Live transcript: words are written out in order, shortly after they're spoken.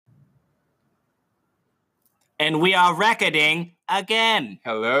And we are recording again.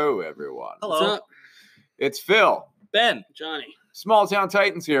 Hello, everyone. Hello. What's up? It's Phil. Ben. Johnny. Small Town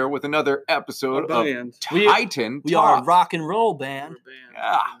Titans here with another episode of Titan We Talk. are a rock and roll band.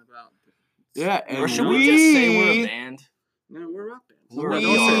 Yeah. Yeah, and Or should we just say we're a band? No, we're a rock band.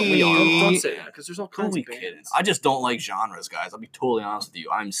 We are. Don't say that because there's all Who are kinds we of bands. kidding? I just don't like genres, guys. I'll be totally honest with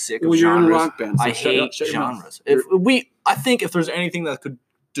you. I'm sick of Well, you're in a genres. rock band. So I hate shut your mouth. genres. I think if there's anything that could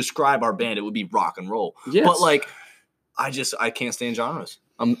describe our band, it would be rock and roll. Yes. But like, I can't stand genres.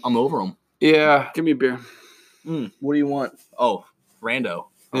 I'm over them. Yeah. Give me a beer. What do you want? Oh, rando.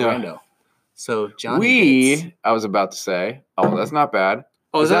 Yeah. Rando. So Johnny gets- I was about to say, that's not bad.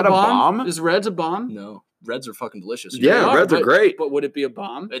 Oh, Is that a bomb? Is Reds a bomb? No, Reds are fucking delicious. Yeah, Reds are great. But would it be a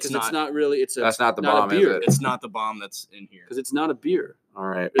bomb? It's 'Cause not. It's not really. That's not the not bomb, a is beer. it? It's not the bomb that's in here. Because it's not a beer. All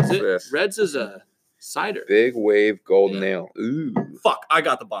right. Is what's it? this? Reds is a cider. Big Wave Golden Yeah. Ale. Ooh. Fuck, I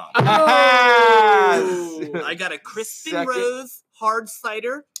got the bomb. Oh! I got a Crispin Second. Rose hard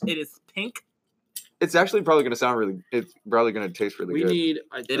cider. It is pink. It's actually probably going to sound really. It's probably going to taste really We good. need.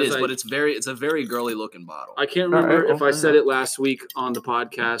 It is, but it's a very girly looking bottle. I can't All right, remember if well, I said it last week on the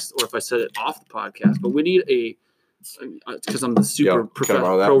podcast or if I said it off the podcast, but we need because I'm the super can I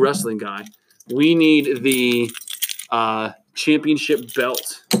borrow that? pro wrestling guy. We need the championship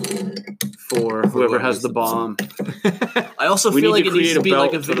belt for whoever has the bomb. I also We feel need like to it needs create to a be like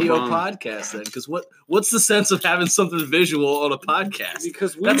a belt for the video bomb. podcast then, because what's the sense of having something visual on a podcast?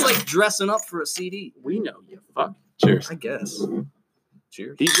 Because That's like dressing up for a CD. we know you fuck. Cheers. I guess.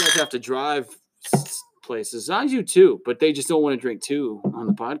 Cheers. These guys have to drive places. I do too, but they just don't want to drink two on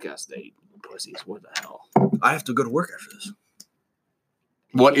the podcast. They pussies. What the hell? I have to go to work after this.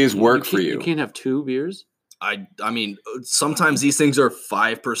 What is work can't- for you? You can't have two beers. I mean, sometimes these things are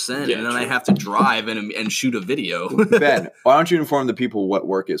 5%, Yeah, and then I true. have to drive and shoot a video. Ben, why don't you inform the people what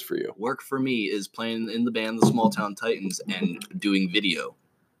work is for you? Work for me is playing in the band, the Small Town Titans, and doing video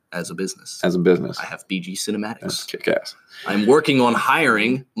as a business. As a business. I have BG Cinematics. That's kick ass. I'm working on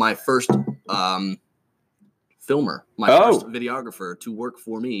hiring my first filmer, my first videographer to work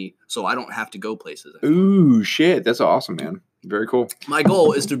for me, so I don't have to go places. Ooh, shit. That's awesome, man. Very cool. My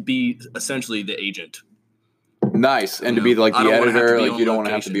goal is to be essentially the agent. Nice. And to No, be like I the don't wanna have to editor, be like on you don't want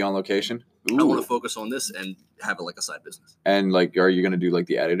to have to location. be on location. I want Ooh. to focus on this and have it like a side business. And like, are you going to do like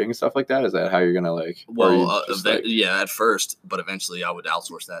the editing and stuff like that? Is that how you're going to like? or are you Well, just, like- yeah, at first, but eventually I would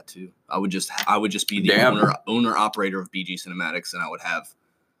outsource that too. I would just be the Damn. owner operator of BG Cinematics, and I would have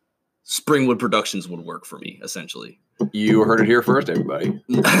Springwood Productions would work for me essentially. You heard it here first, everybody.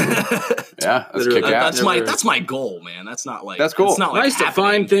 Yeah, that's Literally. kick ass. that's my goal, man. That's not like That's cool. It's not like Nice to happening.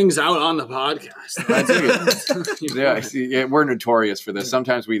 find things out on the podcast. I dig it. Yeah, see, yeah, we're notorious for this.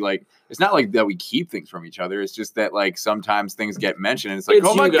 Sometimes we like. It's not like that we keep things from each other. It's just that like sometimes things get mentioned, and it's like, It's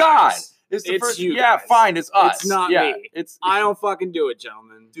oh my you god, guys. it's the It's first. you Yeah, guys. fine, it's us. It's not yeah, me. It's I don't fucking do it,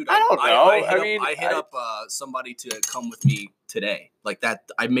 gentlemen. Dude, I don't know. I hit up somebody to come with me today. Like that,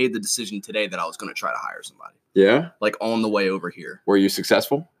 I made the decision today that I was going to try to hire somebody. yeah. Like on the way over here. Were you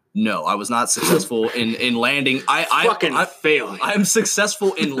successful? No, I was not successful in landing. Fucking failing. I'm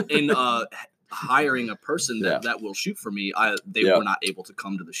successful in hiring a person that will shoot for me. They Yeah. were not able to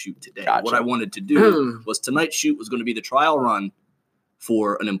come to the shoot today. Gotcha. What I wanted to do was tonight's shoot was going to be the trial run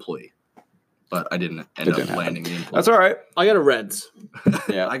for an employee, but I didn't end up didn't happen. landing the employee. That's all right. I got a Reds.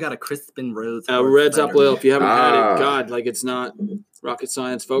 Yeah. I got a Crispin Rose. Reds apple ale. If you haven't had Ah. it, God, like it's not rocket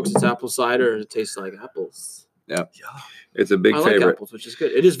science, folks. It's apple cider. It tastes like apples. Yeah. It's a big I like favorite. apples, which is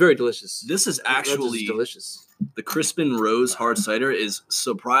good. It is very delicious. This is Reds is actually delicious. the Crispin Rose hard cider is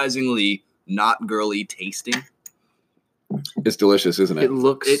surprisingly not girly tasting. It's delicious, isn't it? It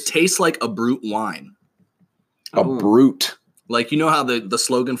looks. It tastes like a brute wine. A Oh. brute. Like, you know how the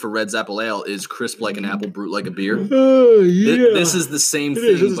slogan for Red's Apple Ale is crisp like an apple, brute like a beer? Oh, This is the same It thing,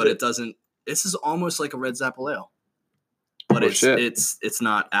 is, isn't but it? it doesn't. This is almost like a Red's Apple Ale. But Oh, it's shit. it's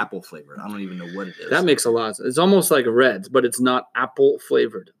not apple flavored. I don't even know what it is. That makes a lot of sense. It's almost like a Reds, but it's not apple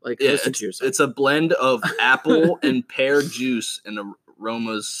flavored. Like, yeah, listen to yourself. it's a blend of apple and pear juice and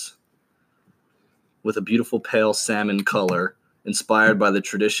aromas with a beautiful pale salmon color, inspired by the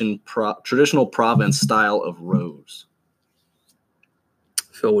traditional Provence style of rose.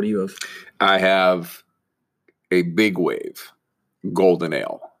 Phil, what do you have? I have a Big Wave Golden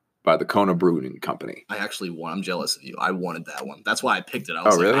Ale by the Kona Brewing Company. I'm jealous of you. I wanted that one. That's why I picked it. I Oh,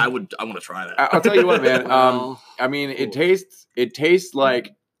 was like, really? I want to try that. I'll tell you what, man. Well, I mean, cool. it tastes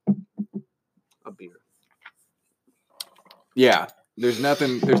like, a beer. yeah, There's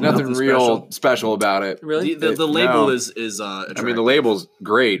nothing Nothing real special about it. Really? The label No. is I mean, the label's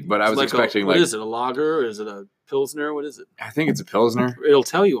great, but I was expecting what is it? A lager? Or is it a pilsner? What is it? I think it's a Pilsner. It'll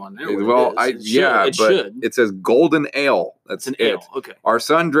tell you on there. What it is. It should. It says Golden Ale. That's It's an ale. Okay. Our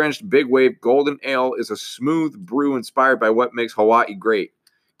sun-drenched big wave Golden Ale is a smooth brew inspired by what makes Hawaii great.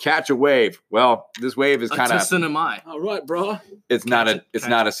 Catch a wave. Well, this wave is kind of. tsunami. All right, bro. It's not a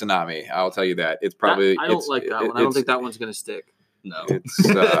tsunami. I'll tell you that. It's probably. I don't like that one. I don't think that one's gonna stick. No.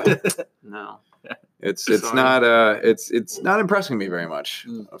 It's No. it's Sorry. not it's not impressing me very much.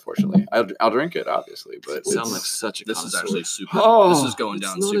 Unfortunately, I'll drink it obviously, but It sounds like such a This is connoisseur. actually super. Oh, this is going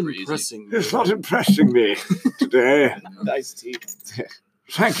down It's not super easy. impressing. it's not impressing me today. Nice tea.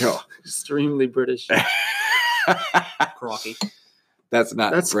 Thank you. Extremely British. Crocky. That's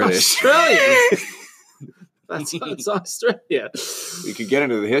not That's British. Australian. That's Australia. We could get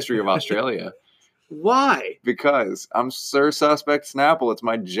into the history of Australia Why? because I'm Sir Suspect Snapple. It's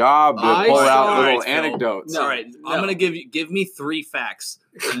my job to I pull saw out it, little Phil. anecdotes. No. All right, no. I'm gonna give me 3 facts,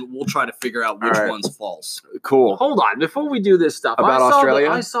 and we'll try to figure out which All right. one's false. Cool. Hold on. Before we do this stuff, About I saw Australia?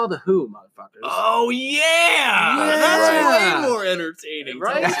 I saw the Who, motherfuckers. Oh yeah, Yeah. that's way more entertaining,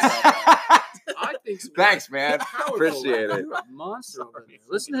 Right? Tell us about that. I think so. Thanks, man. Powerful. Appreciate it. You're a monster over there.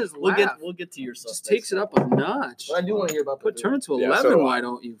 Listen to his We'll laugh. get to your Just suspects. takes it up a notch. But I do want to hear about Put turn to Yeah, 11. so do I. Why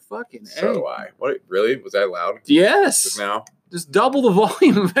don't you fucking? So do I. What? Really? Was that loud? Yes. Just now? Just double the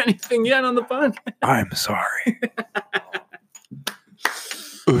volume of anything yet on the podcast. I'm sorry.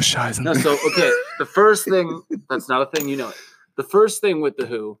 No, so okay. The first thing that's not a thing, you know it. The first thing with the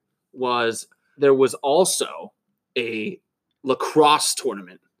Who was there was also a lacrosse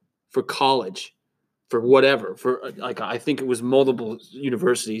tournament for college, for whatever, for like I think it was multiple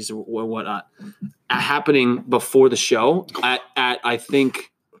universities or whatnot, happening before the show at I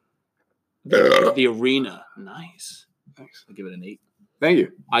think the arena. Nice. Thanks. I'll give it an 8. Thank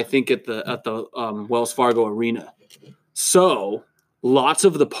you. I think at the Wells Fargo Arena. So lots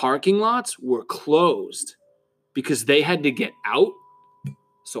of the parking lots were closed because they had to get out.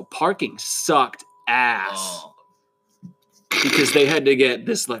 So parking sucked ass Oh, because they had to get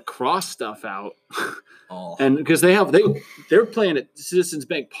this lacrosse stuff out, oh. and because they're playing at Citizens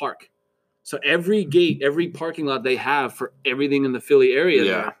Bank Park. So every gate, every parking lot they have for everything in the Philly area,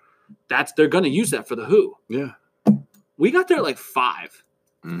 Yeah. they're going to use that for the Who. Yeah. We got there at like 5.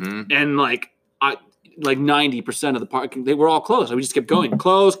 Mm-hmm. And like 90% of the parking, they were all closed. So we just kept going,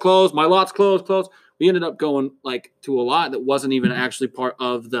 close. My lot's closed. We ended up going like to a lot that wasn't even actually part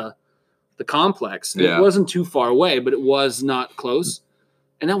of the complex. Yeah. It wasn't too far away, but it was not close.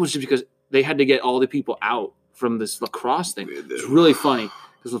 And that was just because they had to get all the people out from this lacrosse thing. It's really funny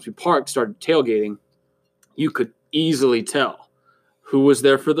because once we started tailgating, you could easily tell who was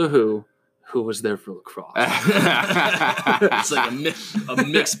there for the Who was there for lacrosse. It's like a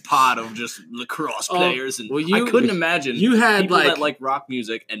mixed pot of just lacrosse players, and well, I couldn't imagine you had people like that like rock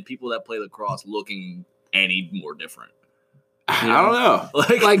music and people that play lacrosse looking any more different. I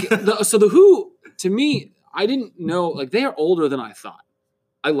don't know. so the Who, to me, I didn't know, like they are older than I thought.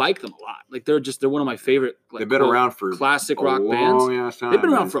 I like them a lot. Like they're one of my favorite. Like, They've been around for classic rock bands. ass time. They've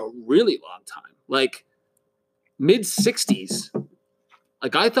been around for a really long time, like mid 60s.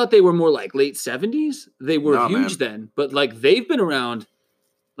 Like I thought they were more like late 70s. They were No, huge then, but like they've been around.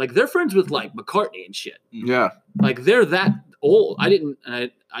 Like they're friends with like McCartney and shit. Yeah. Like they're that old. I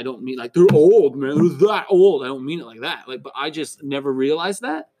don't mean like they're old, man. They're that old. I don't mean it like that. Like, but I just never realized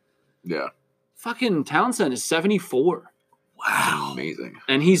that. Yeah. Fucking Townsend is 74. Wow. Amazing.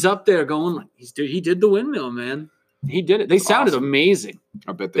 And he's up there going like he did the windmill, man. He did it. They sounded Awesome. amazing.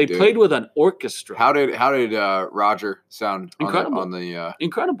 I bet They did. played with an orchestra. How did Roger sound Incredible. on the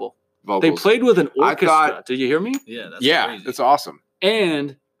Incredible. vocals? They played with an I orchestra. thought- Did you hear me? Yeah, that's Yeah, crazy. that's awesome.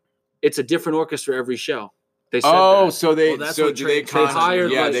 And it's a different orchestra every show. They said Oh, that. so they Well, that's so what do they Trey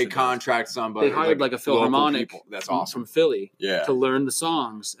hired, yeah like- they contract somebody. They hired like a local Philharmonic people. That's awesome. from Philly Yeah, to learn the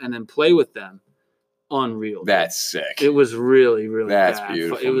songs and then play with them. Unreal. that's sick. It was really, really That's bad.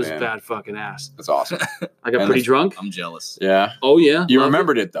 beautiful, It was man. bad fucking ass. That's awesome. I got And pretty it's- drunk. I'm jealous. Yeah, Oh yeah. you Loved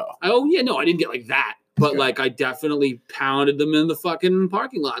remembered it though. it. Oh yeah, no, I didn't get like that. But Okay. like I definitely pounded them in the fucking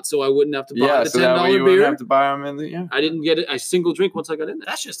parking lot so I wouldn't have to buy Yeah, the so that way $10 you wouldn't beer. have to buy them in the yeah. I didn't get it. I single drink once I got in there.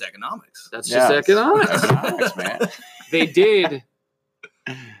 That's just economics. That's Yeah, just economics. Economics, man.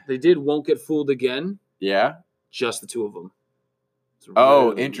 They did Won't Get Fooled Again. Yeah. Just the two of them. It's Oh,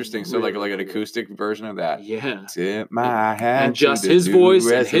 really, interesting. So really like an good. acoustic version of that. Yeah. Tip my hat And just to the his new voice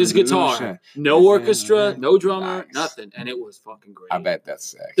and his guitar. resolution. No orchestra, no drummer, Nice. nothing. And it was fucking great. I bet that's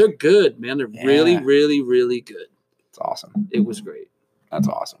sick. They're good, man. They're really, Yeah. really, really good. That's awesome. It was great. That's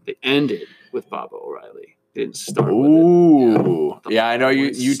awesome. They ended with Bob O'Reilly. didn't start with Ooh, yeah. I know you.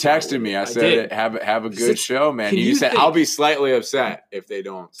 Always You start texted with me. it. I I said, did. have a good Sit- show, man. can You you said think- I'll be slightly upset if they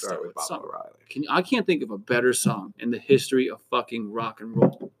don't start Start with with Baba something. O'Reilly. I can't think of a better song in the history of fucking rock and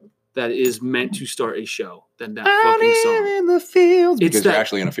roll that is meant to start a show than that fucking song. in the fields It's because you're that-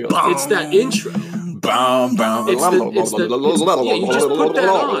 actually in a field. It's that intro. Boom, boom. It's yeah, you just put that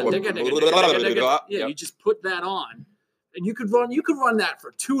on. Yeah, you just put that on, and you could run that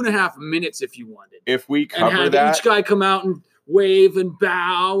for 2.5 minutes if you wanted, If we and cover have that, each guy come out and wave and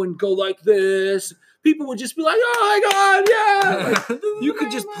bow and go like this. People would just be like, "Oh my god, yeah!" Like, you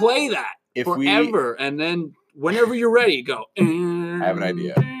could just play that if we, forever, and then whenever you're ready, go. I have an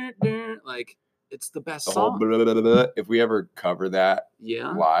idea. Like it's the best the whole song. blah, blah, blah, blah, if we ever cover that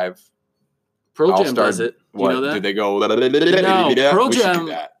Yeah, live, Pearl I'll Jam start- does it. Do you what know that? did they go? No, Pearl we should Jam- do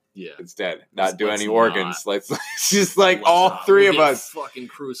that Yeah. instead. Not do Let's any not. organs. Let's just like Let's all not. three We'll of get us. fucking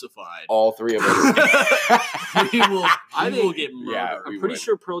crucified. All three of us. we will. I we will think- get murdered. Yeah, I'm we pretty would.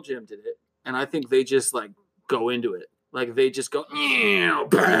 sure Pearl Jam did it, and I think they just like go into it. Like they just go, bow,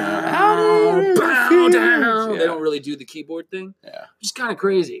 bow down. They Yeah. don't really do the keyboard thing. Yeah. Which is kind of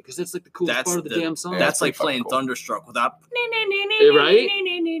crazy because it's like the coolest That's part of the damn song. Yeah, That's it's like pretty playing fucking cool. Thunderstruck without. Right?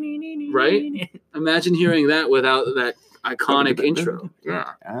 Right? Imagine hearing that without that iconic intro.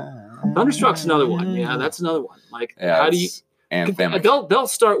 Yeah. Thunderstruck's another one. Yeah, that's another one. Like, Yeah, how do you? it's anthemic. They'll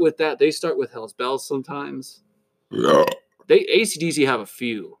start with that. They start with Hell's Bells sometimes. They AC/DC have a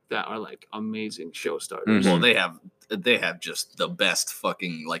few that are like amazing show starters. Mhm. Well, they have just the best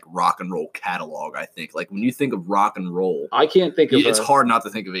fucking like rock and roll catalog. I think. Like when you think of rock and roll, I can't think of. it's hard not to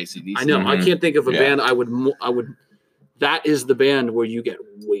think of AC/DC. I know. I Mhm. can't think of a Yeah. band I would. That is the band where you get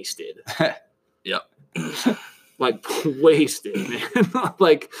wasted. Yep. Like wasted, man.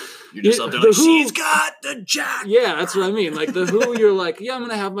 Like You're just Yeah, up there the like, Who- she's got the jack. yeah, that's what I mean. Like the Who, you're like, yeah, I'm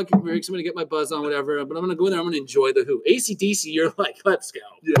gonna have my breaks, I'm gonna get my buzz on, whatever. But I'm gonna go in there, I'm gonna enjoy the Who. AC/DC, you're like, let's go.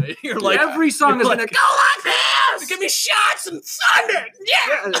 Yeah, you're like Every song you're is like, gonna go like this. give me shots and thunder.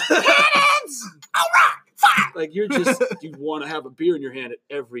 Yeah, Cannons! all right, fire. Like you want to have a beer in your hand at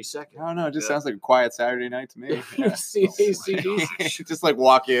every second. I don't know. It just Yeah. sounds like a quiet Saturday night to me. You see AC/DC. Just like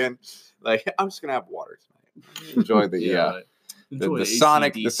walk in, like I'm just gonna have water tonight. Enjoy the right. the Enjoy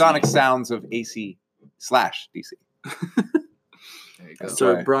sonic AC/DC. sounds of AC/DC. There you go. That's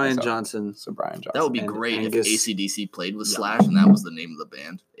So right. Brian That's all. Johnson. So Brian Johnson. That would be And great Angus- if AC/DC played with Yeah. Slash and that was the name of the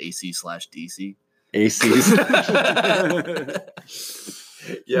band, AC/DC. AC's.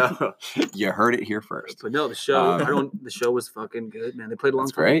 Yeah, you heard it here first. But no, the show. Um, The show was fucking good, man. They played a long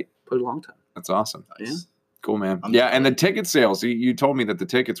That's time. great. Played a long time. That's awesome. Nice. Cool, man. I'm Yeah, down and the with ticket sales. You told me that the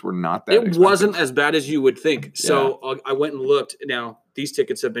tickets were not that. It expensive. wasn't as bad as you would think. So I went and looked. Now these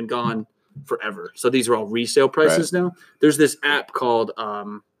tickets have been gone forever. So these are all resale prices now. There's this app called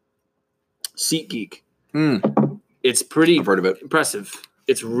SeatGeek. It's pretty I've heard of it. impressive.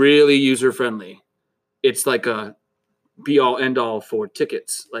 It's really user friendly. It's like a be all end all for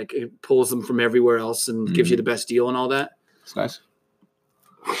tickets. Like it pulls them from everywhere else and gives you the best deal and all that. It's nice.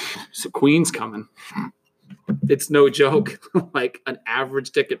 So Queen's coming. It's no joke. Like an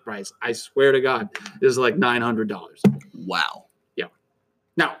average ticket price, I swear to God, is like $900. Wow.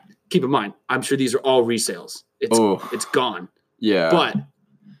 Now, keep in mind, I'm sure these are all resales. It's gone. Yeah. But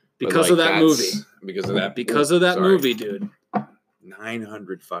because of that movie, Because of that. because of that Sorry. movie, dude,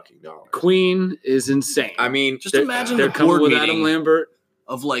 $900 fucking dollars. Queen is insane. I mean, Just They're- imagine they're the coming board with meeting Adam Lambert.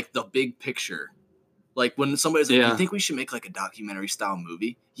 of like the big picture. Like when somebody's like, Yeah. you think we should make like a documentary style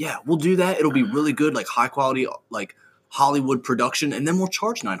movie? Yeah, we'll do that. It'll be really good, like high quality, like Hollywood production, and then we'll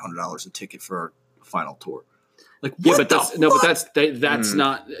charge $900 a ticket for our final tour. Like, Yeah, what but the that's no, but fuck? that's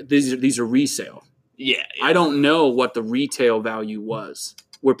not. These are resale. Yeah, I don't know what the retail value was.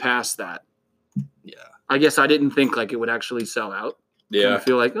 We're past that. Yeah, I guess I didn't think like it would actually sell out. I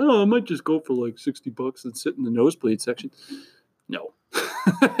feel like, oh, I might just go for like $60 and sit in the nosebleed section. No,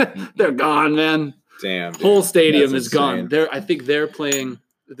 they're gone, man. Damn. dude. Whole stadium That's is gone. insane. I think they're playing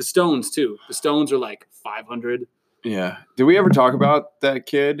the Stones too. The Stones are like 500. Yeah. Did we ever talk about that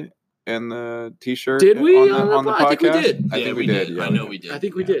kid and the T-shirt? Did we on the podcast? I think we did. I Yeah, think we did. Yeah, I know we did. I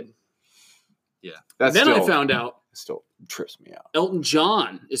think we Yeah. did. That's Then still, I found out still trips me out. Elton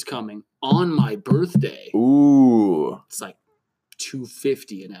John is coming on my birthday. Ooh. It's like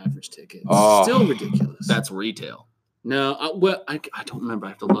 $250 an average ticket. It's Oh. still ridiculous. That's retail. no, I don't remember. I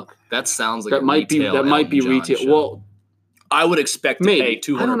have to look. That sounds like That a might be retail Elton John retail. show. Well, I would expect to maybe.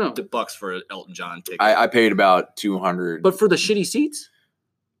 pay I don't know. $200 for an Elton John ticket. I paid about 200. but for the shitty seats,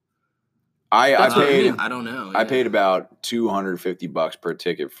 I That's what I paid mean. I don't know. I paid about $250 per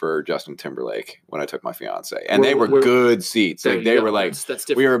ticket for Justin Timberlake when I took my fiance, and they were good seats. There Like you they go. were like that's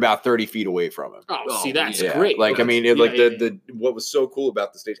different. we were about 30 feet away from him. Oh, see, that's Yeah, great. like I mean, it, Yeah, like yeah, the what was so cool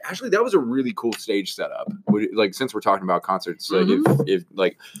about the stage. Actually, that was a really cool stage setup. Like since we're talking about concerts, like if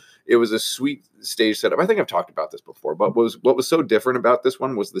like it was a sweet stage setup. I think I've talked about this before, but what was so different about this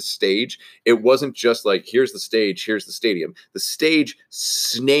one was the stage. It wasn't just like here's the stage, here's the stadium. The stage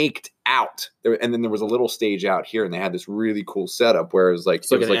snaked out, and then there was a little stage out here, and they had this really cool setup where it was like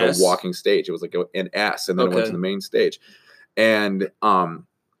a walking stage. It was like an S, and then it went to the main stage, and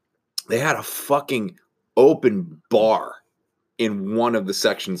they had a fucking open bar in one of the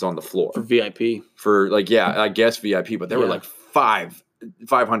sections on the floor for VIP. For like, yeah, I guess VIP, but there were like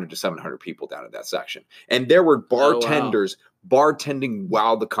 500 to 700 people down in that section, and there were bartenders bartending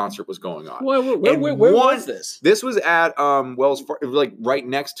while the concert was going on. Where was this? This was at Wells Fargo, like right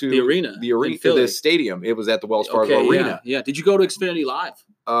next to the arena, the stadium. It was at the Wells Fargo Arena. Yeah. Did you go to Xfinity Live?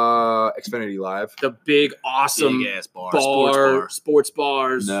 Xfinity Live, the big awesome big ass bar, sports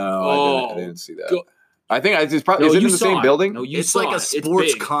bars. No, I didn't see that. I think it's probably is it in the same building? No, it's like a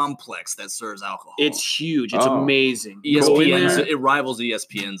sports complex that serves alcohol. It's huge. It's amazing. ESPN, it rivals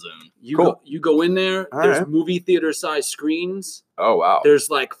ESPN Zone. You go in there. There's movie theater size screens. Oh wow. There's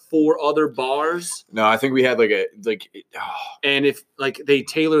like 4 other bars. No, I think we had and if like they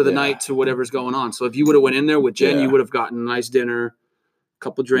tailor the night to whatever's going on. So if you would have went in there with Jen, you would have gotten a nice dinner, a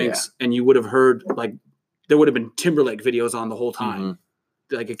couple drinks, and you would have heard like there would have been Timberlake videos on the whole time. Mm-hmm.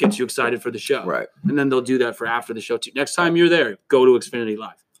 Like it gets you excited for the show, right? And then they'll do that for after the show too. Next time you're there, go to Xfinity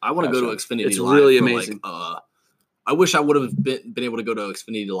Live. I want to go to Xfinity Live. It's really amazing. I wish I would have been able to go to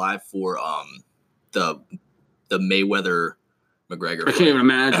Xfinity Live for the Mayweather McGregor. I can't even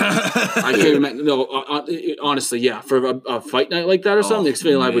imagine. I can't imagine. No, honestly, yeah, for a fight night like that or something,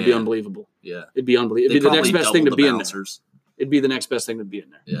 Xfinity Live would be unbelievable. Yeah, it'd be unbelievable. It'd be the next best thing to be in there. It'd be the next best thing to be in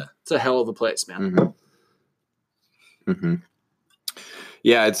there. Yeah, it's a hell of a place, man. Mm-hmm. Mm-hmm.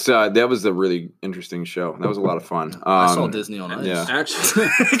 Yeah, it's that was a really interesting show. That was a lot of fun. I saw Disney on Ice. Yeah. Actually,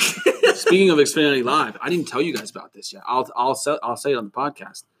 speaking of Xfinity Live, I didn't tell you guys about this yet. I'll say it on the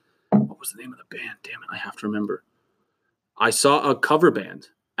podcast. What was the name of the band? Damn it, I have to remember. I saw a cover band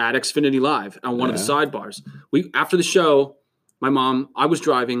at Xfinity Live on one of the sidebars. After the show, my mom. I was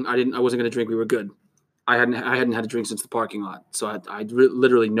driving. I wasn't going to drink. We were good. I hadn't had a drink since the parking lot, so I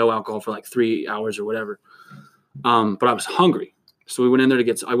literally no alcohol for like 3 hours or whatever. But I was hungry. So I went in there to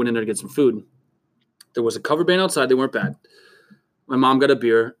get some food. There was a cover band outside. They weren't bad. My mom got a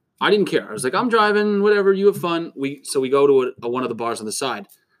beer. I didn't care. I was like, I'm driving, whatever. You have fun. We go to one of the bars on the side.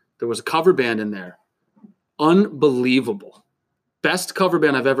 There was a cover band in there. Unbelievable. Best cover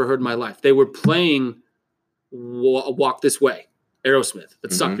band I've ever heard in my life. They were playing Walk This Way, Aerosmith.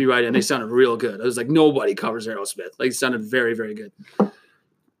 That sucked me right in. They sounded real good. I was like, nobody covers Aerosmith. Like, it sounded very, very good.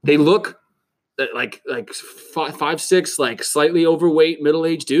 They look like 5'6", like slightly overweight,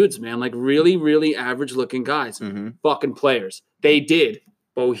 middle-aged dudes, man. Like really, really average-looking guys. Fucking players. They did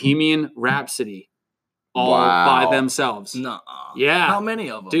Bohemian Rhapsody all by themselves. No. Yeah. How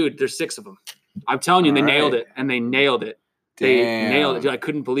many of them? Dude, there's 6 of them. I'm telling you, they nailed it. And they nailed it. They nailed it. Dude, I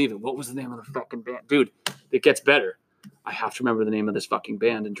couldn't believe it. What was the name of the fucking band? Dude, it gets better. I have to remember the name of this fucking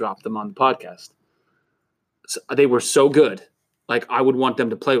band and drop them on the podcast. So, they were so good. Like, I would want them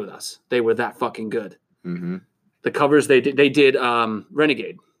to play with us. They were that fucking good. Mm-hmm. The covers they did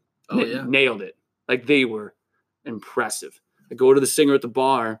Renegade. Oh, yeah. Nailed it. Like, they were impressive. I go to the singer at the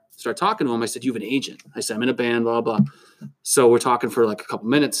bar, start talking to him. I said, you have an agent? I said, I'm in a band, blah, blah. So we're talking for like a couple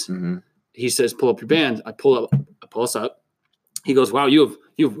minutes. Mm-hmm. He says, pull up your band. I pull us up. He goes, wow, you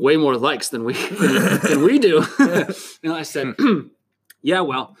have way more likes than we do. And I said, yeah,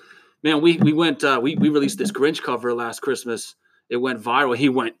 well, man, we went we released this Grinch cover last Christmas. It went viral. He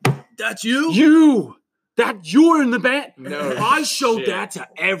went, that's you? You're in the band. No, I showed that to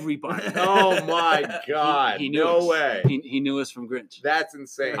everybody. Oh my God. He knew no us. way. He knew us from Grinch. That's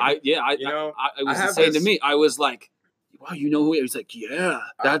insane. It was insane to me. I was like, wow, you know who he is? He's like, yeah,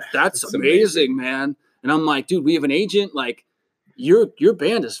 that's amazing, man. And I'm like, dude, we have an agent. Like, your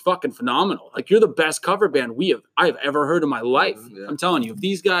band is fucking phenomenal. Like, you're the best cover band I have ever heard in my life. Yeah. I'm telling you, if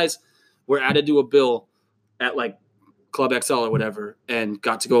these guys were added to a bill at like Club XL or whatever and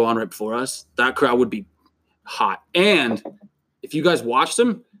got to go on right before us, that crowd would be hot. And if you guys watched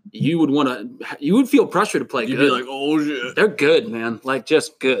them, you would feel pressure to play. You'd be like, oh shit, they're good, man. Like,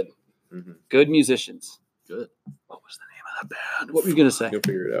 just good. Mm-hmm. Good musicians. Good. What was the name of the band? What were you gonna say? You'll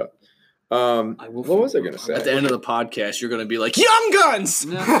figure it out. What was I gonna say? At the end of the podcast, you're gonna be like, Young Guns.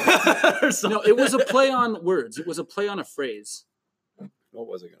 No, it was a play on words. It was a play on a phrase. What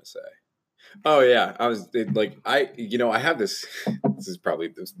was I gonna say? Oh yeah, I was like I have this. This is probably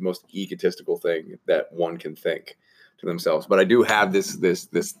the most egotistical thing that one can think to themselves, but I do have this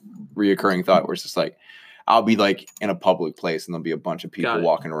reoccurring thought where it's just like I'll be like in a public place and there'll be a bunch of people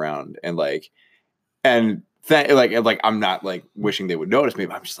walking around and like I'm not like wishing they would notice me,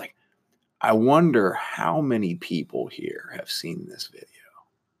 but I'm just like I wonder how many people here have seen this video.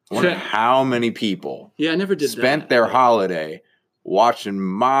 I wonder how many people I never did spent their holiday watching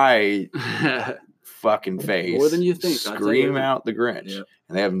my fucking face more than you think. Scream out the Grinch. Yep.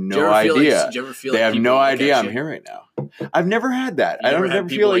 And they have no idea. Did you ever feel they like have people no look idea at I'm you? here right now. I've never had that. You I don't never had ever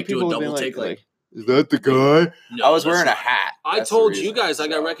feel like do a people have double been take, like, is that the guy? No, I was that's wearing a not. hat. I That's the told you reason. guys I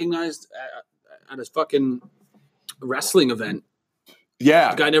got recognized at a fucking wrestling event.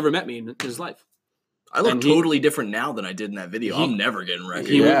 Yeah. The guy never met me in his life. I look And he- totally different now than I did in that video. I'm never getting He,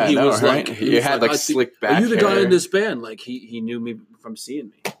 recognized. Yeah, he no, was right? like, You had like I think- slick back Are you the guy hair? in this band? Like he knew me from seeing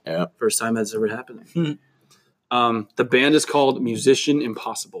me. Yeah. First time that's ever happened. The band is called Musician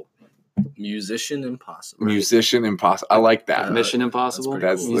Impossible. Musician Impossible. Musician Impossible. I like that. Mission Impossible.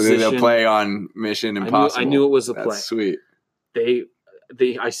 That's Musician. a play on Mission Impossible. I knew it was a That's play. sweet.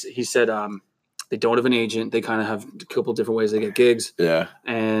 He said they don't have an agent. They kind of have a couple different ways they get gigs, Yeah.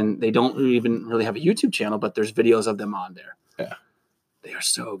 and they don't even really have a YouTube channel, but there's videos of them on there. Yeah. They are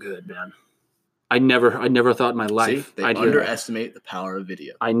so good, man. I never thought in my life See, they I'd hear that. underestimate the power of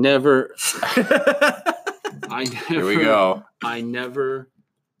video. I never Here we go. I never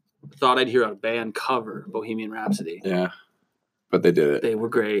thought I'd hear a band cover Bohemian Rhapsody. Yeah. But they did it. They were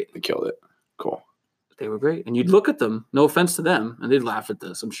great. They killed it. Cool. They were great. And you'd look at them, no offense to them, and they'd laugh at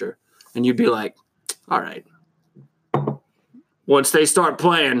this, I'm sure. And you'd be like, all right. Once they start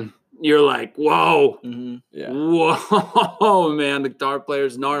playing, you're like, whoa. Mm-hmm. Yeah. Whoa, man. The guitar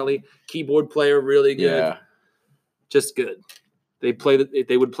player's gnarly. Keyboard player really good. Yeah. Just good. They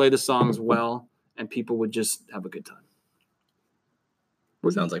would play the songs well, and people would just have a good time.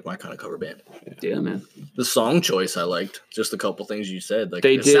 Sounds like my kind of cover band. Yeah, man. The song choice I liked. Just a couple things you said. Like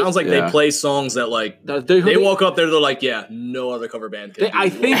They it did- sounds like Yeah. they play songs that like they woke up there. They're like, yeah, no other cover band can. I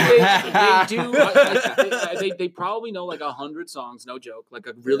do think what they do. They probably know like 100 songs, no joke. Like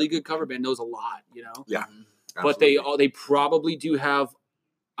a really good cover band knows a lot, you know. Yeah. But they probably do have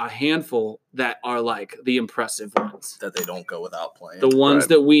a handful that are like the impressive ones. that they don't go without playing. The ones Right.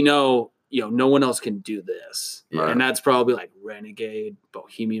 that we know, no one else can do this. Yeah. And that's probably like Renegade,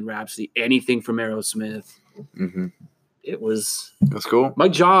 Bohemian Rhapsody, anything from Aerosmith. Mm-hmm. It was That's cool. my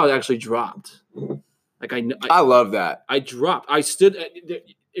jaw actually dropped. Like I love that. I dropped. I stood.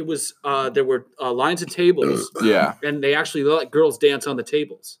 It was there were lines of tables, Yeah. and they actually let girls dance on the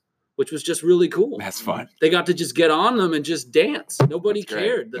tables, which was just really cool. That's fun. They got to just get on them and just dance. Nobody That's great.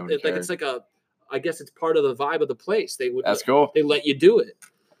 cared. Nobody Like cared. it's like I guess it's part of the vibe of the place. That's cool. They let you do it.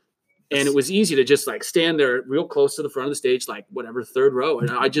 And it was easy to just like stand there real close to the front of the stage, like whatever, third row. And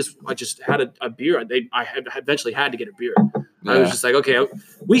I just had a beer. I eventually had to get a beer. I was Yeah. just like, okay,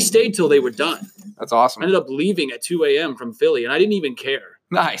 we stayed till they were done. That's awesome. I ended up leaving at 2 a.m. from Philly, and I didn't even care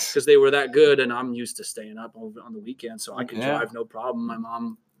Nice. because they were that good. And I'm used to staying up on the weekend, so I could Yeah. drive no problem. My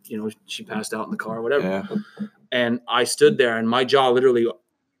mom, she passed out in the car or whatever. Yeah. And I stood there, and my jaw literally,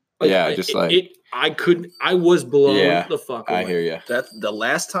 I was blown Yeah, the fuck away. I hear you. That's the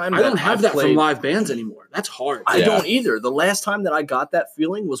last time I don't have I've that from played- live bands anymore. That's hard. I Yeah. don't either. The last time that I got that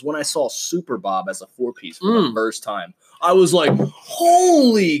feeling was when I saw Super Bob as a 4-piece for the first time. I was like,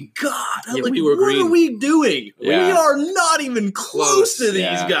 holy God. Yeah, like, we were what green. are we doing? Yeah. We are not even close to these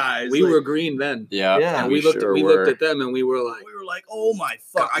Yeah. guys. We Like, were green then. Yeah. Yeah, And we looked at them and we were like, oh my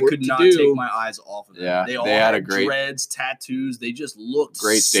fuck. Got I work could to not do. take my eyes off of them. Yeah, They all they had had a great- dreads, tattoos. They just looked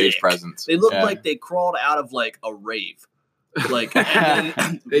Great stage sick. presence. They looked Yeah. like they crawled out of like a rave. Like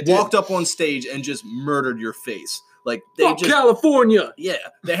and They did. walked up on stage and just murdered your face. Like they fuck just California. yeah,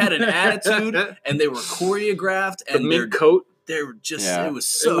 they had an attitude and they were choreographed The and mink coat. they were just Yeah. it was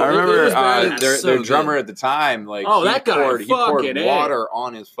so I It remember was bad. their So drummer good. at the time, like Oh, that guy, he poured fucking A. water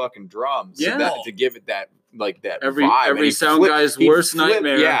on his fucking drums, Yeah. to give it that Every vibe. And he sound flipped- guy's he'd worst flip-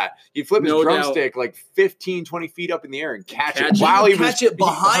 nightmare. Yeah, he'd flip his No doubt. drumstick like 15, 20 feet up in the air and catch Catch it it. while he was catch it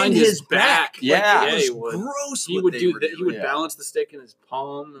behind his back. Yeah. Like, Yeah, it was he would. gross. He what would they do were that. He would doing. Yeah. balance the stick in his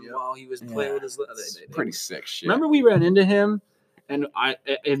palm Yep. while he was playing Yeah. with his. It's pretty sick shit. Remember we ran into him, and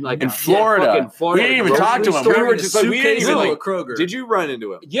in In Florida. fucking Florida, We didn't even grocery talk to him. store. We were in a just like, we didn't suitcase even into like. a Kroger. Did you run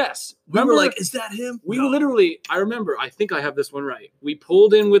into him? Yes, We were remember like, is that him? we No. literally. I remember. I think I have this one right. We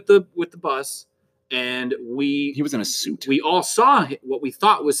pulled in with the bus, and He was in a suit. we all saw what we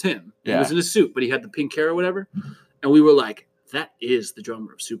thought was him. He Yeah. was in a suit, but he had the pink hair or whatever. And we were like, that is the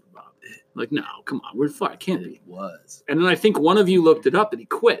drummer of Super Bob. Like, no, come on, we're fine. Can't be. was. And then I think one of you looked it up and he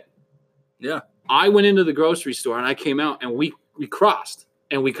quit. Yeah. I went into the grocery store and I came out and we crossed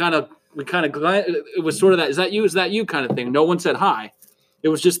and we kind of it was sort of that is that you kind of thing. No one said hi. It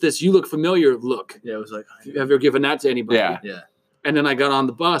was just this you look familiar look. Yeah, it was like, Have you ever given that to anybody? Yeah. yeah, And then I got on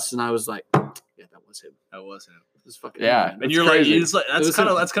the bus and I was like, yeah, that was him. that was him. This fucking Yeah. man. And That's you're crazy. like, it's like It was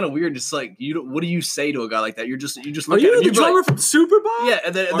that's kind of weird. Just like what do you say to a guy like that? You just Are look at you him. the You'd be drummer like, from Superball? yeah,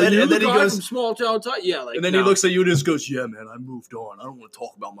 and then Are you the he guy goes, from Small Town Tight? Yeah, like and then no. he looks at you and just goes, "Yeah, man, I moved on. I don't want to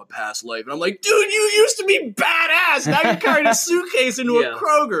talk about my past life." And I'm like, "Dude, you used to be badass. Now you're carrying a suitcase into Yeah. a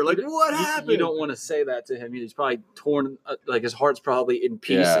Kroger. Like, what happened?" You don't want to say that to him. He's probably torn, like his heart's probably in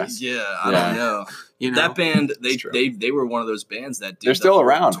pieces. Yeah, I Yeah. don't know. You know? That band, It's true. they were one of those bands that did They're still the whole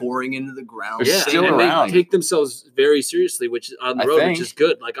around. touring into the ground. They're yeah, still and around. they take themselves very seriously, which on the I road, think. which is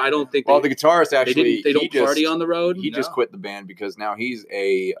good. Like I don't think Well, they, the guitarist actually they don't he party just, on the road. He just No. quit the band because now he's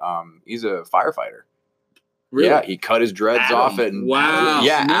a firefighter. Really? Yeah, he cut his dreads Adam. off and Wow.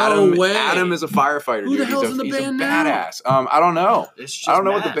 Yeah, No way. Adam is a firefighter. Who the dude. hell's he's in the he's band a now? badass. I don't know. It's just I don't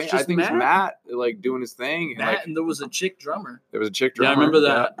know what the Matt. band. I Just think it's Matt? Matt like doing his thing. And, Matt, like and there was a chick drummer. there was a chick Yeah, I drummer. remember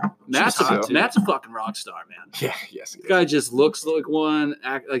that. Matt's She's hot, a, too. Matt's a fucking rock star, man. Yeah. Yes. The guy just looks like one.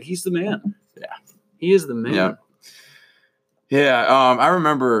 Act like he's the man. Yeah. He is the man. Yeah. Yeah. I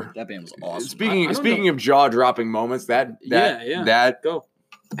remember. That band was awesome. Speaking of jaw dropping moments, that Go.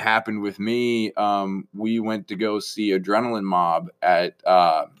 happened with me. We went to go see Adrenaline Mob at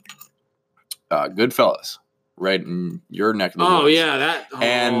Goodfellas, right in your neck of the Oh woods. yeah, that. Oh,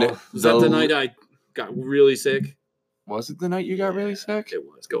 And was that the the- night I got really sick? Was it the night you got really sick? It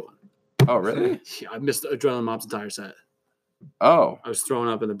was. Go on. Oh, really? Yeah, I missed Adrenaline Mob's entire set. Oh. I was throwing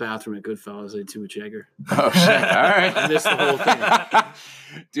up in the bathroom at Goodfellas. I ate too much Jagger. Oh shit! All right, I missed the whole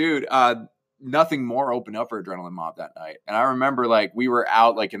thing, dude. Nothing more opened up for Adrenaline Mob that night, and I remember like we were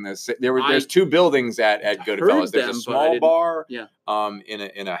out like in this. There's two buildings at Goodfellas. There's them, a but I small didn't- bar, yeah.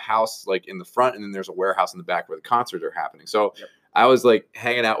 in a house like in the front, and then there's a warehouse in the back where the concerts are happening. So Yep. I was like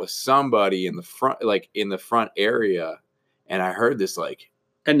hanging out with somebody in the front area, and I heard this like,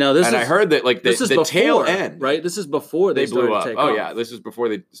 And now this and is I heard that like this is the before, tail end, right? This is before They started blew to up. take Oh off. yeah, this is before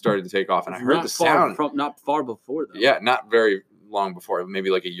they started to take off, and I heard Not the far sound. not far before though. Yeah, not very long before, maybe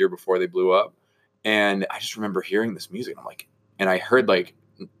like a year before they blew up. And I just remember hearing this music. And I'm like, and I heard like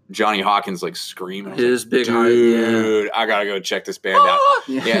Johnny Hawkins like scream. And I was His like, big heart. Yeah. dude, I gotta go check this band out.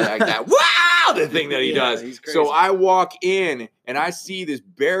 Yeah, like that. Wow, the thing that he Yeah, does. he's crazy. So I walk in and I see this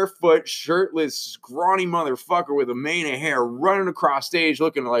barefoot, shirtless, scrawny motherfucker with a mane of hair running across stage,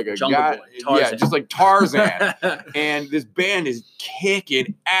 looking like a Jungle guy. Boy, Yeah, Tarzan. just like Tarzan. And this band is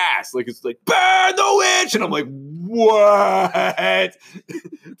kicking ass. Like it's like burn the witch, and I'm like, what?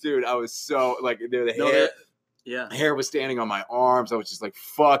 Dude, I was so like, dude, the No, hair, yeah. hair was standing on my arms. I was just like,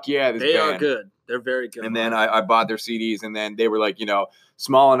 fuck yeah, this They band. are good. They're very good. And then I bought their CDs, and then they were like,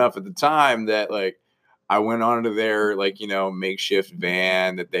 small enough at the time that like I went onto their like, makeshift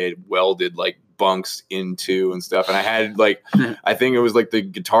van that they had welded like bunks into and stuff. And I had like, I think it was like the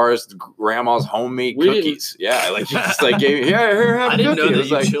guitarist grandma's homemade We didn't- cookies. Yeah. Like he just like gave me, here, have I a didn't know cookie. It that was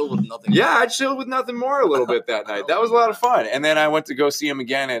you like, chilled with nothing. yeah, I chilled with nothing more a little bit that night. That was a lot of fun. And then I went to go see him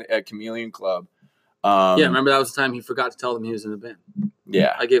again at Chameleon Club. yeah, remember that was the time he forgot to tell them he was in the band.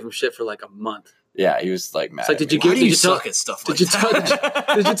 Yeah. I gave him shit for like a month. Yeah. He was like mad. It's like, at did you me. give- Why do Did you you tell- suck at stuff Did like you tell? that?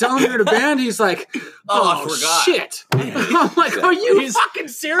 Did you tell him you're in a band? He's like, Oh, I oh forgot. shit. I'm like, are you He's- fucking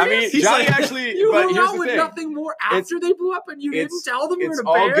serious? I mean, He's Johnny like, actually, you but hung here's out the with thing. nothing more after they blew up, and you didn't It's- tell them you're It's in a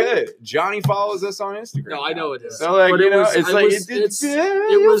all band. good. Johnny follows us on Instagram. No, I now. know it is. So like, But it's I like was-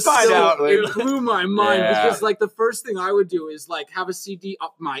 it was find so, out later. it blew my mind Yeah. because like the first thing I would do is like have a CD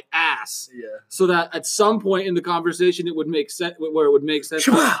up my ass Yeah. so that at some point in the conversation it would make sense where it would make sense.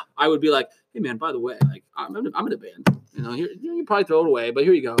 I would be like, hey man, by the way, like I'm in a band. Here you probably throw it away, but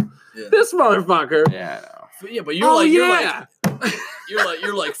here you go. Yeah. This motherfucker. Yeah, I know. Yeah, but you're Oh like, yeah.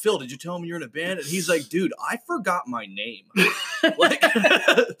 you're like, Phil, did you tell him you're in a band? And he's like, dude, I forgot my name. Like,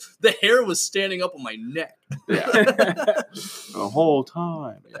 the hair was standing up on my neck. Yeah. The whole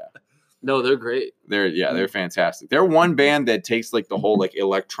time. Yeah. No, they're great. They're fantastic. They're one band that takes like the whole like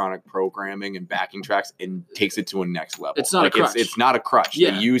electronic programming and backing tracks and takes it to a next level. It's not a like, crutch. It's not a crutch.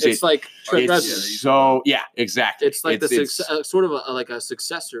 Yeah, They use it's it. like Trent It's Reznor. so exactly. It's like it's sort of like a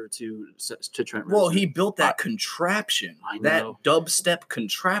successor to Trent Reznor. Well, he built that contraption, I that know. dubstep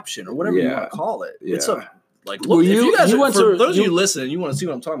contraption, or whatever you Yeah. want to call it. Yeah. It's a like, Well, look, if you guys, you went for to- those of you- you listening, you want to see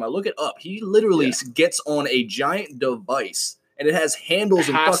what I'm talking about. Look it up. He literally gets on a giant device, and it has handles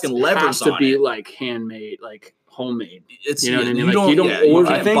and fucking levers has to on be it. like handmade, like homemade. It's You know what I mean? You like don't, you don't yeah, order.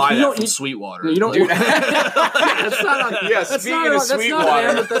 You can't think buy you that don't- from you- Sweetwater. No, you don't. Dude. That's not on. Yeah, That's speaking not of on- that's not Sweetwater.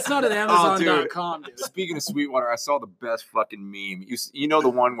 at that's not at Oh, dude. Amazon.com, dude. Speaking of Sweetwater, I saw the best fucking meme. You know the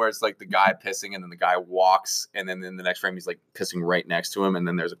one where it's like the guy pissing and then the guy walks and then in the next frame he's like pissing right next to him and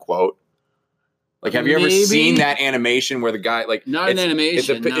then there's a quote. Like, have you ever Maybe. seen that animation where the guy like Not an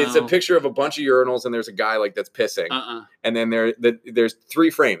animation. It's a no. picture of a bunch of urinals and there's a guy like that's pissing and then there's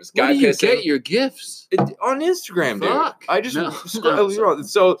 3 frames. Where Guy do you pissing get your gifts? on Instagram, Fuck. dude. I just No.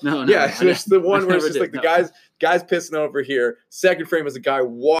 so No, yeah. I There's the one I where it's never just did, like the no. guy's pissing over here. Second frame is a guy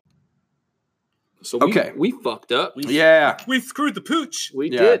walking. So Okay. we fucked up. Yeah. We screwed the pooch. We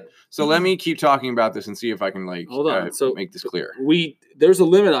Yeah. did. So let me keep talking about this and see if I can like Hold on. So- make this clear. There's a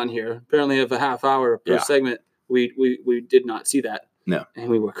limit on here, apparently of a half hour per Yeah. segment. We did not see that. No. And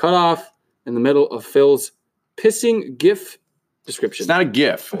we were cut off in the middle of Phil's pissing GIF description. It's not a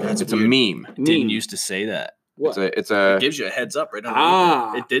GIF. That's it's weird. a meme. Didn't used to say that. What? It's It a gives you a heads up right Ah.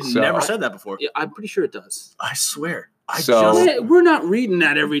 underneath. It didn't. So- Never said that before. Yeah, I'm pretty sure it does. I swear. So- We're not reading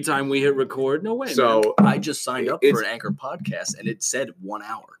that every time we hit record. No way. man. so I just signed up It's- for an Anchor podcast and it said 1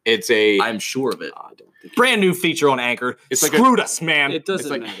 hour. it's a I'm sure of it. I don't think Brand new feature on Anchor. It's like Screwed us, man. it doesn't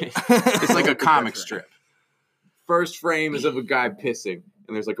like- matter. it's like a comic strip. First frame is of a guy pissing,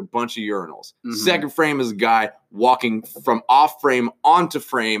 and there's like a bunch of urinals. Mhm. Second frame is a guy walking from off frame onto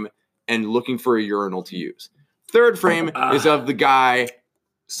frame and looking for a urinal to use. Third frame is of the guy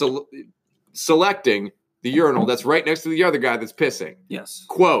selecting the urinal that's right next to the other guy that's pissing. Yes.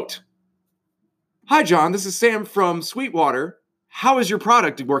 Quote, "Hi, John. This is Sam from Sweetwater. How is your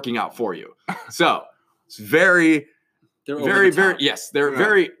product working out for you?" So it's very, They're over very, the very, top. yes, they're Yeah.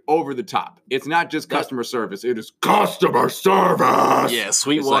 very over the top. It's not just customer service. It is customer service. Yeah,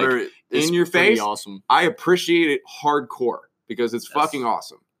 Sweetwater is in your pretty face. awesome. I appreciate it hardcore because it's Yes. fucking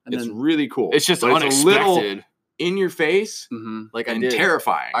awesome. And It's then- really cool. It's just But unexpected. It's a little in your face Mhm. like I and did.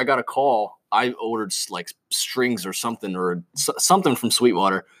 terrifying. I got a call. I ordered like strings or something something from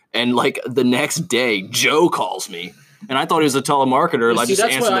Sweetwater, and like the next day, Joe calls me, and I thought he was a telemarketer. You I see, just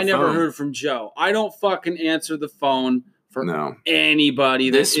that's answered what the I never phone. heard from Joe. I don't fucking answer the phone for no. anybody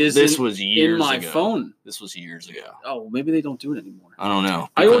that This isn't was years in my ago. phone. This was years ago. Oh, maybe they don't do it anymore. I don't know.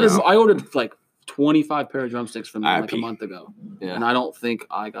 I ordered because- I ordered like 25 pair of drumsticks from them like a IP. month ago, Yeah. and I don't think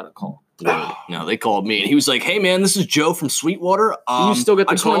I got a call. No, they called me and he was like, "Hey man, this is Joe from Sweetwater. You still get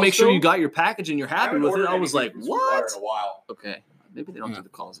the I just want to call make sure still? you got your package and you're happy with it." I was like, "What?" In a while. Okay, maybe they don't Yeah. do the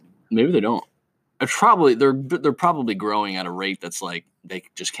calls anymore. Maybe they don't. It's probably they're probably growing at a rate that's like they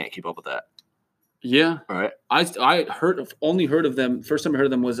just can't keep up with that. Yeah, All right, I only heard of them. First time I heard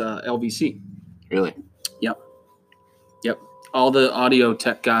of them was LVC. really? Yep, all the audio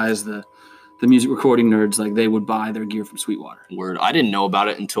tech guys, the music recording nerds, like they would buy their gear from Sweetwater. Word. I didn't know about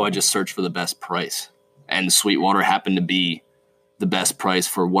it until I just searched for the best price, and Sweetwater happened to be the best price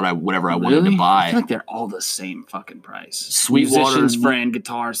for whatever I wanted Really? to I buy. feel like they're all the same fucking price. Sweetwater- Musicians, friend,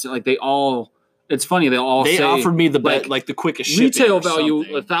 guitars, like they all. It's funny they all They say offered me the like, the quickest shipping retail or value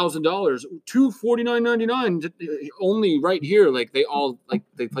something. $1,000, $249.99 only right here. Like they all like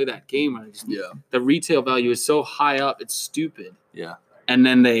they play that game. And it's- Yeah, the retail value is so high up, it's stupid. yeah. And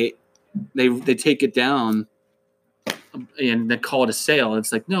then they take it down and they call it a sale.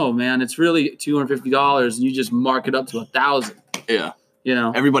 It's like, no, man, it's really $250, and you just mark it up to $1,000. Yeah. You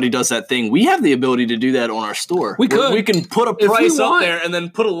know, Everybody does that thing. We have the ability to do that on our store. We could. We can put a If we price up want. there and then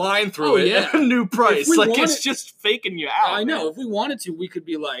put a line through Oh, it. yeah. A new price. we Like want it's it- just faking you out. I know man. if we wanted to, we could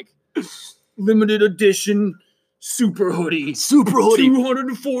be like limited edition super hoodie, Super hoodie,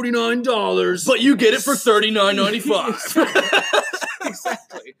 $249, but you get it for $39.95.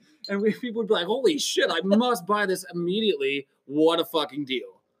 Exactly. And people would be like, holy shit, I must buy this immediately. What a fucking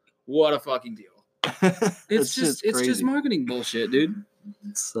deal. What a fucking deal. It's just crazy. marketing bullshit, dude.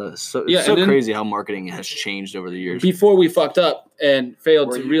 It's so Yeah, it's so and then- crazy how marketing has changed over the years. Before we fucked up and failed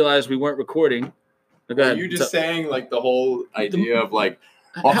Were to you- realize we weren't recording. Go Are ahead. you just So- saying like the whole idea of like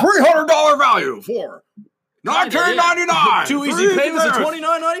a How- $300 value for $19.99? Two easy payments of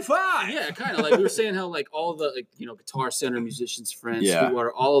 $29.95. Yeah, kind of like we were saying how like all the like Guitar Center, Musicians Friends, Yeah.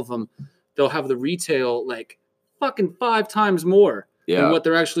 Sweetwater, all of them, they'll have the retail like fucking 5 times more than Yeah. what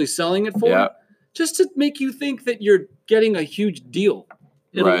they're actually selling it for, Yeah. just to make you think that you're getting a huge deal.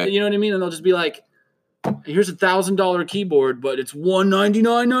 Right. You know what I mean? And they'll just be like, "Here's $1,000 keyboard, but it's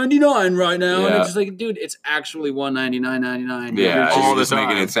 $199.99 right now." And Yeah. it's just like, dude, it's actually $199.99. Yeah, It's all all the this making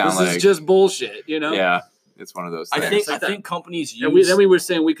time. it sound this like is just bullshit, you know? yeah, it's one of those I things. think I think companies use And then we were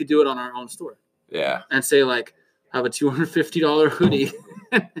saying we could do it on our own store yeah, and say like, have a $250 hoodie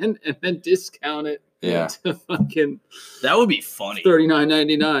and then discount it Yeah. to fucking That would be funny.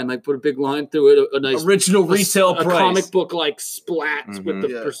 $39.99. Like put a big line through it, a nice Original retail a price. comic book like splat with Mhm.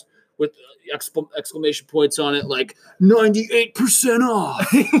 the with exclamation points on it, like 98% off.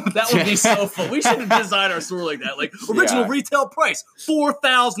 That would be so fun. We should have designed our store like that. Like original Yeah. retail price,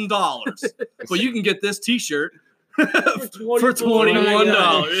 $4,000. But you can get this T-shirt for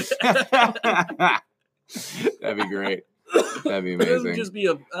 $21. That'd be great. That'd be That would amazing. just be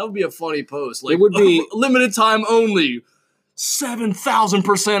a funny post. Like would be- limited time only,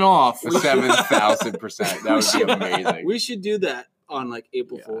 7,000% off. 7,000%. That would be amazing. We should do that on like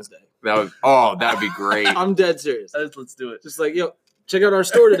April Yeah. Fool's Day. That'd be great. I'm dead serious. Let's do it. Just like, yo, check out our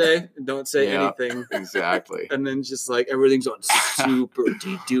store today and don't say Yeah. anything. Exactly. And then just like everything's on super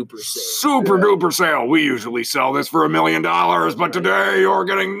duper sale. Super duper sale. We usually sell this for $1 million, but today you're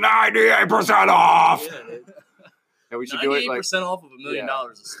getting 98% off. Yeah, dude. And we should do it 98% like off of $1 million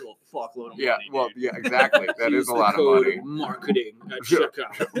is still a fuckload of money. yeah, well, dude. yeah, exactly. That Use is a the lot of code money. Marketing at Yeah.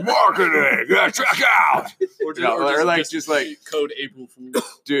 checkout. Marketing, yeah, check out, Or No, or like just like code April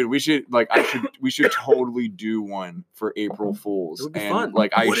Fool's. dude. We should totally do one for April Fools. It would be and fun.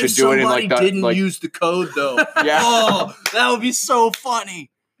 like I What should if do it in somebody like the didn't like use the code though? yeah. Oh, that would be so funny.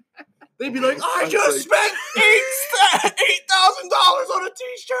 They'd be like, I was just spent $8,000 on a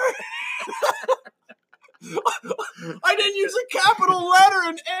T-shirt. I didn't use a capital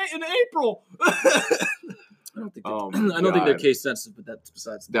letter in April. I don't think Oh I my don't think they're God. case sensitive, but that's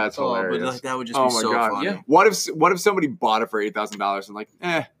besides the That's Oh, but hilarious. like, that would just Oh be my so God. funny. Yeah. What if somebody bought it for $8,000 and like,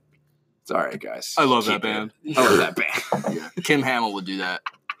 it's all right, guys. I love Keep that it. band. I love that band. Kim Hamill would do that.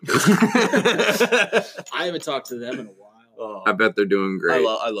 I haven't talked to them in a while. I bet they're doing great.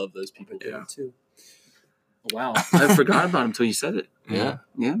 I love those people. Yeah. Too. Wow, I forgot about him until you said it. Yeah.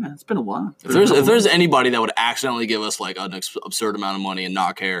 Yeah, man, it's been a while. If there's anybody that would accidentally give us like an absurd amount of money and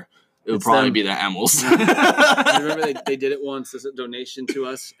not care, it would It's probably them. be the Hamills. I remember they did it once as a donation to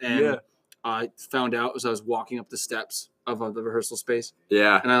us, and Yeah. I found out as I was walking up the steps of the rehearsal space,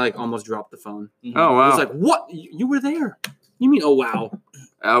 Yeah. and I like almost dropped the phone. Oh I wow. was like, "What? You were there? You mean? Oh wow!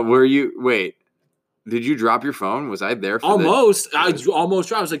 Were you? Wait. Did you drop your phone? Was I there for Almost. I almost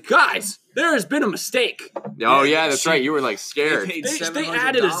dropped. I was like, guys, there has been a mistake. Oh yeah, that's right. You were like scared. paid They $700.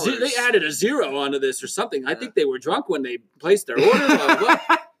 added a zero onto this or something. I think they were drunk when they placed their order. Blah, blah,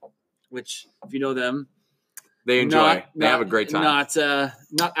 blah. Which, if you know them, They enjoy. They have a great time. Not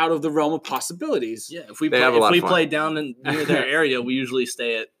out of the realm of possibilities. Yeah, if we They play, have a lot of fun. play down in near their area, we usually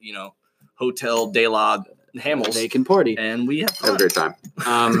stay at Hotel De La Hamills, They can party. and we have Have a fun. great time.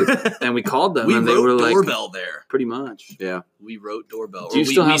 And we called them, We and they wrote were like, doorbell there. pretty much. Yeah. We wrote doorbell. Do you Or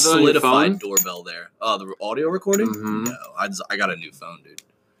still we have it on your solidified phone? doorbell there. Oh, the audio recording? Mhm. No, I got a new phone, dude.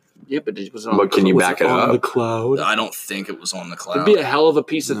 Yeah, but it was on. But can you was back it on up? the cloud? I don't think it was on the cloud. It'd be a hell of a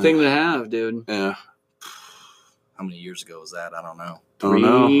piece of thing to have, dude. Yeah. How many years ago was that? I don't know. Don't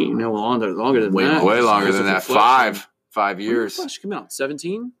know. No, longer than Way that. Way longer Because than of that. inflation. 5 When did years. Flash come out?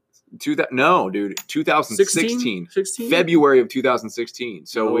 17? No, dude. 2016. 16? February of 2016.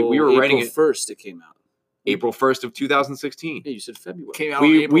 So we were writing it April 1st. It came out. April 1st of 2016. Yeah, you said February. Came out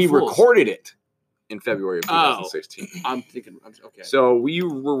We on April Fools. recorded it in February of Oh. 2016. I'm thinking. Okay. So we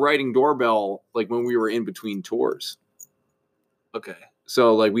were writing doorbell like when we were in between tours. Okay.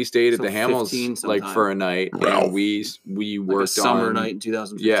 So like we stayed at So the Hamills 15 like sometime. for a night, and we Like worked a summer on night in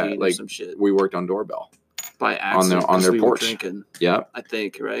 2015 yeah, or like some shit. we worked on doorbell. By accident. on 'cause their we were porch. drinking, Yep, I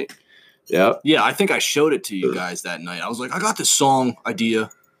think, right? yep. Yeah, I think I showed it to you guys that night. I was like, I got this song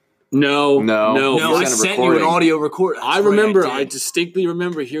idea. No. No. No, You I sent a sent you an recording. audio record. I remember. I distinctly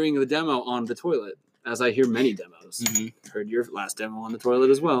remember hearing the demo on the toilet, as I hear many demos. Mhm. Heard your last demo on the toilet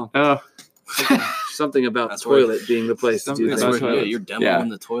as well. Oh, Something about That's the where- toilet being the place to do Something That's things. about where, toilet. you're demoing Yeah.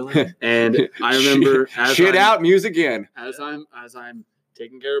 the toilet. And I remember as shit I'm, out music in. as I'm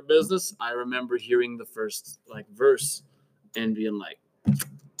taking care of business, I remember hearing the first like verse and being like,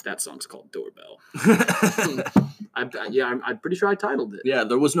 "That song's called Doorbell." I'm pretty sure I titled it. Yeah,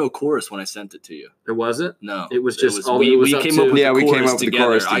 there was no chorus when I sent it to you. There wasn't. No, It was just all we, it was we up came to. up with Yeah, the we chorus came up with the together.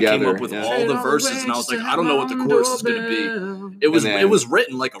 chorus I came together, up with yeah. all the verses, and I was like, I don't know what the chorus is going to be. It was And then- it was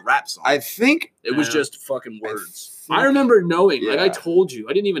written like a rap song. I think it was Yeah. just fucking words. I remember knowing, like I Yeah. told you,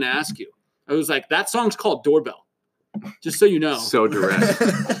 I didn't even ask you. I was like, that song's called Doorbell. Just so you know. so direct.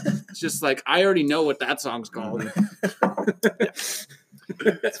 It's just like, I already know what that song's called. That's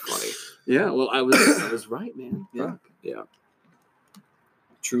funny. Yeah, well, I was right, man. Yeah. Yeah.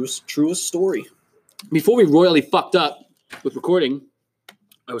 Truest story. Before we royally fucked up with recording,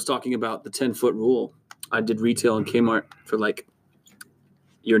 I was talking about the 10-foot rule. I did retail in Kmart for like a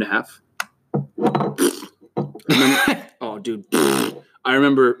year and a half. Oh, dude. I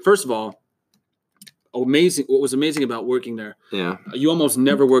remember, first of all, amazing. What was amazing about working there, Yeah. you almost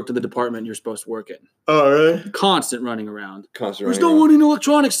never worked in the department you're supposed to work in. Oh, really? Constant running around. Constantly. There's no one in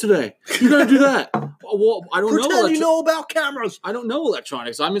electronics today. You got to do that. Well, I don't know. Pretend you know about cameras. I don't know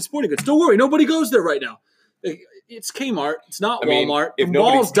electronics. I'm in sporting goods. Don't worry. Nobody goes there right now. It's Kmart. It's not Walmart. if The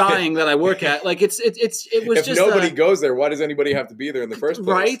nobody- mall's dying that I work at. Like it was If just nobody goes there, why does anybody have to be there in the first place?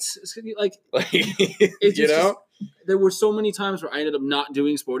 right. It's gonna be like Like, you know? there were so many times where I ended up not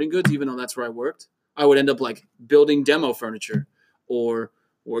doing sporting goods, even though that's where I worked. I would end up like building demo furniture or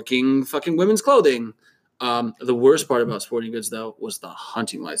working fucking women's clothing. The worst part about sporting goods, though, was the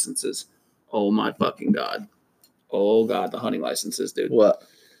hunting licenses. Oh my fucking god! Oh god, the hunting licenses, dude. What?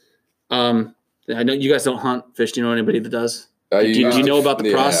 I know you guys don't hunt fish. Do you know anybody that does? Do Do you know about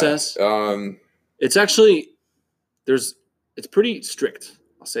the process? It's actually it's pretty strict.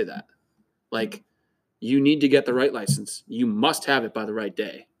 I'll say that. Like, you need to get the right license. You must have it by the right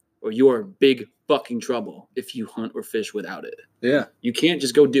day, or you are in big fucking trouble if you hunt or fish without it. Yeah. You can't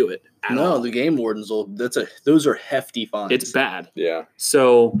just go do it. At No, all. the game wardens will. Those are hefty fines. It's bad. Yeah.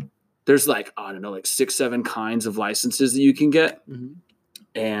 So there's like, I don't know, like 6-7 kinds of licenses that you can get. Mhm.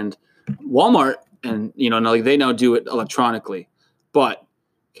 And Walmart and, they now do it electronically. But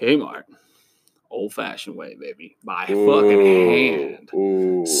Kmart, old fashioned way, baby, by fucking hand.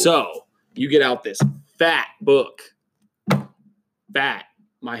 Ooh. So you get out this fat book. Fat.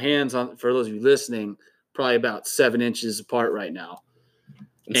 My hands on, for those of you listening, probably about 7 inches apart right now.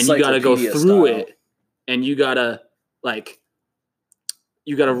 And you got to go Encyclopedia through style. it, and you got to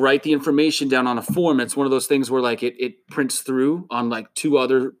write the information down on a form. It's one of those things where like it prints through on like 2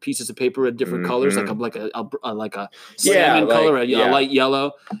 other pieces of paper at different colors, like a salmon color, a light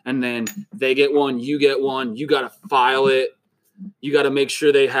yellow, and then they get one, you get one. You got to file it. You got to make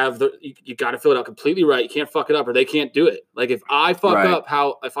sure they have you got to fill it out completely right. You can't fuck it up, or they can't do it. Like if I fuck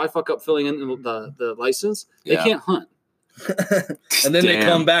up filling in the license, they can't hunt. And then they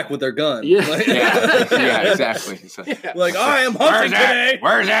come back with their gun. Yeah. Like, Yeah, exactly. like, I am hunting today.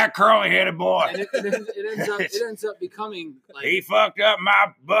 Where's that curly-headed boy? And it ends up becoming like He fucked up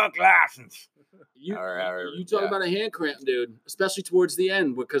my buck license. you Alright, talk about a hand cramp, dude, especially towards the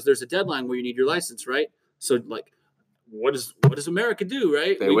end because there's a deadline where you need your license, right? So like, what does America do,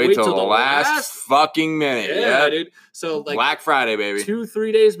 right? They We wait till the last fucking minute. yeah, dude. So like Black Friday, baby.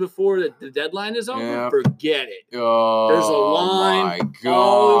 2-3 days before the deadline is over, Yeah. forget it. Oh, There's a line. my God.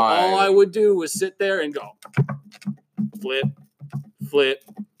 All I would do was sit there and go flip,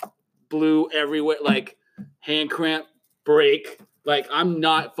 blue everywhere, like hand cramp, break. Like I'm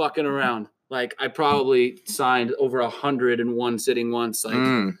not fucking around. Like I probably signed over 100 in one sitting once.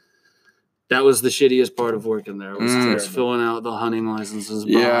 Like that was the shittiest part of working there. Was just filling out the hunting licenses.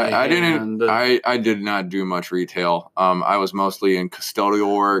 Yeah, by I hand. didn't. I did not do much retail. I was mostly in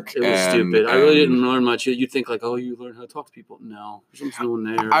custodial work. It was stupid. I really didn't learn much. You'd think like, oh, you learn how to talk to people. No, there's something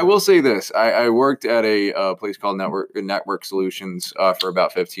doing there. I will say this: I worked at a place called Network Solutions for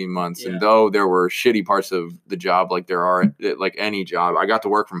about 15 months, and though there were shitty parts of the job, like there are like any job, I got to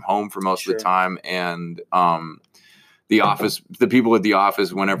work from home for most of the time, and the people at the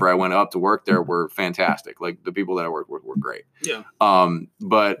office, whenever I went up to work there, were fantastic. Like the people that I worked with were great. Yeah.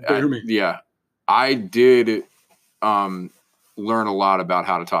 I did learn a lot about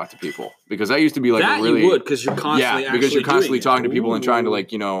how to talk to people because I used to be like that really you would because you're constantly because you're constantly doing talking it. to people and trying to like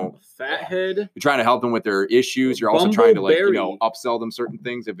fathead. you're trying to help them with their issues. You're also trying to like upsell them certain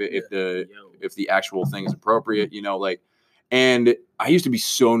things if the actual thing is appropriate. And I used to be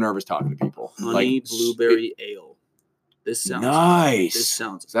so nervous talking to people. Honey blueberry ale. This sounds nice. This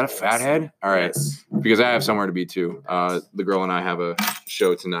sounds. Is that a awesome. fathead? All right, Yes. because I have somewhere to be too. The girl and I have a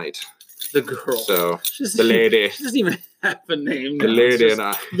show tonight. The girl. So She doesn't the lady, She doesn't even have a name. the now. lady It's and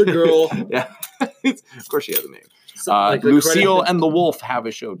I. just the girl. Yeah, of course she has a name. Something like the Lucille credit, and the Wolf have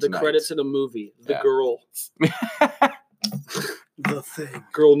a show the tonight. credits of the movie. The Yeah. girl. The thing.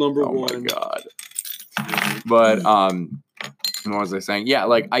 Girl number Oh one. my god. But what was I saying? Yeah,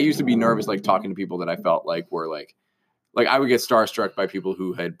 like I used to be nervous, like talking to people that I felt like were like I would get starstruck by people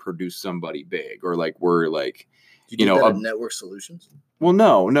who had produced somebody big or like were like You did that at Network Solutions? well,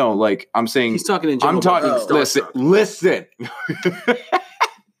 no, like I'm saying He's talking in general. I'm talking. about Oh. Listen.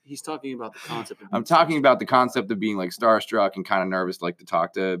 He's talking about the concept. Of I'm talking about the concept of being like starstruck and kind of nervous, like to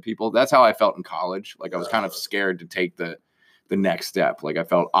talk to people. That's how I felt in college. Like I was kind of scared to take the next step. Like I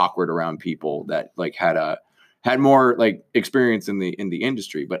felt awkward around people that like had more like experience in the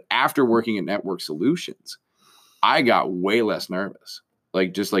industry. But after working at Network Solutions, I got way less nervous.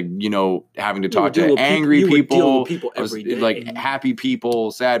 like just like having to You talk would deal to with angry you would deal people, with people I was, every day. like happy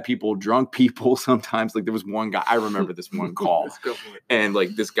people, sad people, drunk people. Sometimes like there was one guy, I remember this one call, Let's go for it. and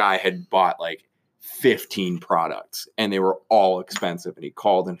like this guy had bought like 15 products and they were all expensive, and he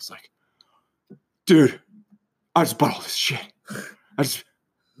called and he's like, dude, I just bought all this shit.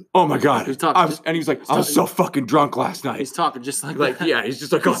 Oh my God. He's talking, and he was like, I was so fucking drunk last night. he's talking just like that. Yeah, he's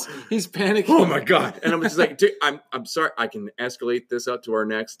just like, oh, He's panicking. oh my God. And I'm just like, dude, I'm sorry. I can escalate this up to our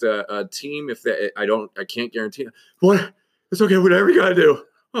next team if I can't guarantee it. What? It's okay. Whatever you gotta do.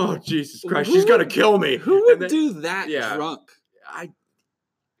 Oh, Jesus Christ. She's gonna kill me. Who would And then- do that yeah. drunk?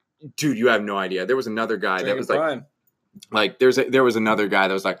 Dude, you have no idea. There was another guy that Drinking was prime. like there was another guy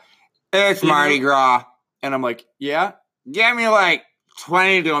that was like, it's Mardi Gras. And I'm like, yeah, give me like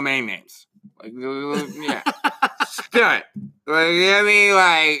 20 domain names. Like, yeah. Do it. Like, give me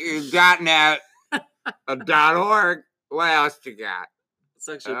like .net, .org. What else you got? That's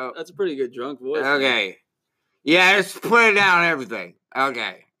actually that's a pretty good drunk voice. Okay. Yeah, just put it down everything.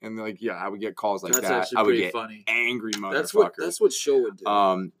 Okay. And like, yeah, I would get calls like That's that. actually I would pretty get funny. angry motherfuckers. That's what Show would do.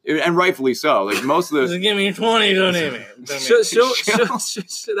 And rightfully so. Like most of the Just give me 20 domain names.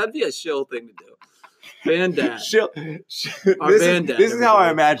 That'd be a Shill thing to do. Van Dad. Shill, Our band dad, this is how I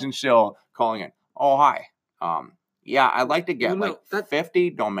everybody. imagine Shill calling in. Oh, hi. Yeah, I'd like to get Well, no, 50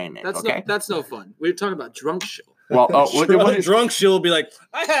 domain names. Okay. That's no fun. We're talking about drunk Shill. Well, what is drunk she'll be like,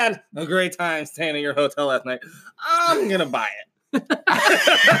 I had a great time staying at your hotel last night. I'm gonna buy it.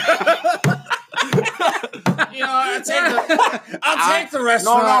 I'll take the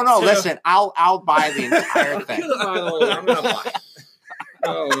restaurant. No. too. Listen, I'll buy the entire thing. I'm gonna buy it.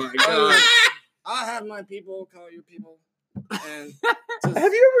 Oh my god. I'll have my people call your people. And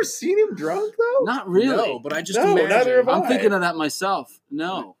Have you ever seen him drunk though? Not really. No, but I just No, imagine. neither have I. I'm thinking of that myself.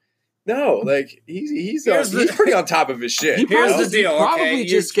 No. No, like he's Here's pretty on top of his shit. He Here's probably- the deal. probably Okay,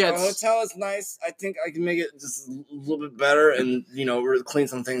 just your gets- hotel is nice. I think I can make it just a little bit better, and clean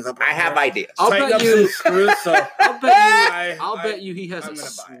some things up. ideas. I'll Tighten bet up you- some screws. So I'll bet you he has I'm a gonna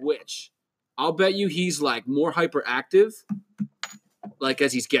buy it. switch. I'll bet you he's like more hyperactive, like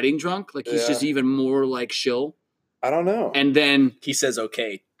as he's getting drunk. Like he's Yeah. just even more like Shill. I don't know. And then he says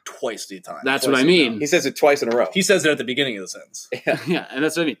okay twice the time. that's Twice what I the mean. time. says it twice in a row. He says it at the beginning of the sentence. Yeah, and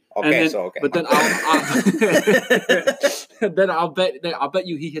that's what I mean. Okay, and then, so okay. But then I'll bet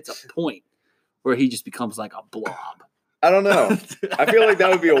you he hits a point where he just becomes like a blob. I don't know. I feel like that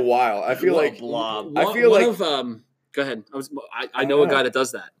would be a while. I feel like blob. I feel like- Go ahead. I know a guy that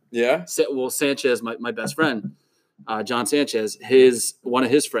does that. yeah, Sanchez, my best friend, John Sanchez, one of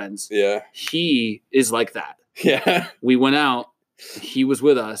his friends, yeah, he is like that. yeah. We went out. He was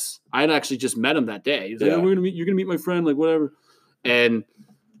with us. I had actually just met him that day. He was like, Yeah. "Oh, you're gonna meet my friend, like whatever." And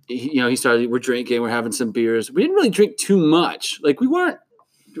he started. We're drinking. We're having some beers. We didn't really drink too much. Like we weren't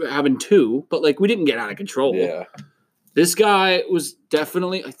having two, but like we didn't get out of control. Yeah. This guy was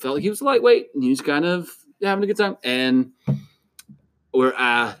definitely. I felt like he was lightweight, and he was kind of having a good time. And we're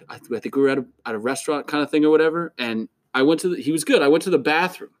I think we were at a restaurant kind of thing or whatever. And I went to he was good. I went to the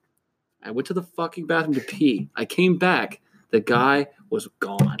bathroom. I went to the fucking bathroom to pee. I came back. The guy was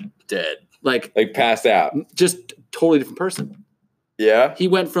gone. Dead. Like Like passed out. just totally different person. Yeah. He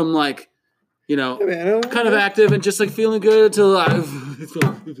went from like, Man, kind of active and just like feeling good to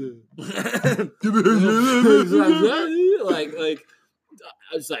like like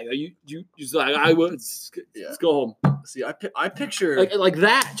I was like, are you just like I was let's go home. See, I picture Like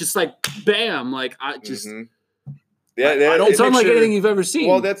that, just like bam, like I just Mhm. Yeah, I don't it's sound like picture- anything you've ever seen.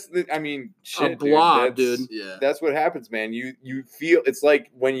 Well, I mean, shit, blob, dude. dude. yeah. That's what happens, man. You feel it's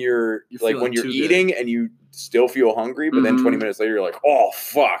like when you're You're like feeling when you're too eating and you still feel hungry, but then Mhm. 20 minutes later you're like, oh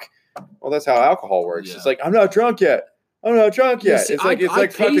fuck. Well, that's how alcohol works. Yeah. It's like I'm not drunk yet. I'm not drunk Yeah, yet. see, It's like I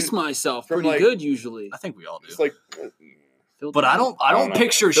pace fucking. myself from, pretty like- good usually. I think we all do. It's like But I don't know.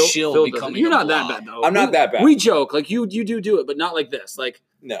 picture Phil- Shill Phil doesn't. becoming. You're a not that blob. bad though. I'm not that bad. We joke like you do it, but not like this. Like,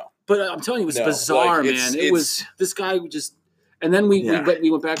 no. but I'm telling you, it was No, bizarre, like, man. it's- It was this guy would just, and then we Yeah.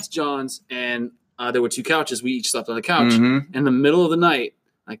 went back to John's, and there were two couches. We each slept on the couch. Mhm. In the middle of the night,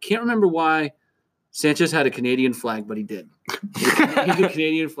 I can't remember why Sanchez had a Canadian flag, but he did. He had a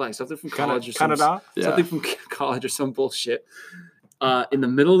Canadian flag, something from college or something. Something from college or some bullshit. In the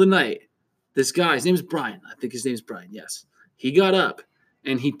middle of the night, this guy, his name's Brian. I think his name's Brian. Yes, he got up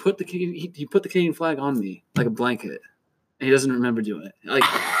and he put the Canadian flag on me like a blanket, and he doesn't remember doing it. Like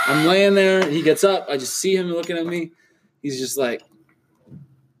I'm laying there, and he gets up. I just see him looking at me. He's just like,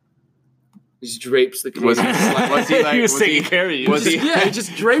 he just drapes the Was Canadian he, flag. was he like? was taking care of you. was he- Yeah, he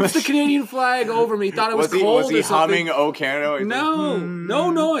just drapes the Canadian flag over me. Thought it was, cold. Was he or something. humming "O Canada"? He's No,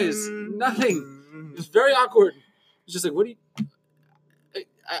 no noise, nothing. It was very awkward. It's just like, what do you?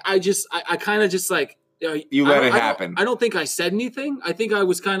 I kind of just like You let it happen. I don't think I said anything. I think I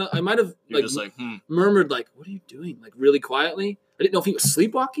was kind of. I might have You're like just like, murmured like, "What are you doing?" Like really quietly. I didn't know if he was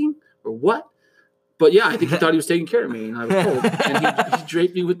sleepwalking or what. But yeah, I think he thought he was taking care of me, and I was cold. And he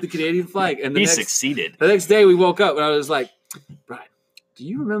draped me with the Canadian flag. And he succeeded. The next day, we woke up, and I was like, "Brian, do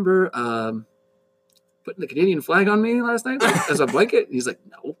you remember putting the Canadian flag on me last night as a blanket?" And he's like,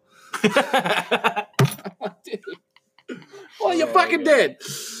 "No." Dude. Well, you fucking did.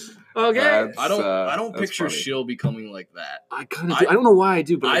 Okay. I don't that's picture funny. Shill becoming like that. I kind of do. I don't know why I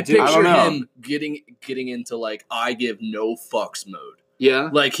do, but I do. picture don't know. him getting into like I give no fucks mode. Yeah.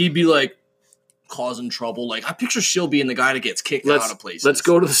 Like he'd be like causing trouble. Like I picture Shill being the guy that gets kicked out of places. Let's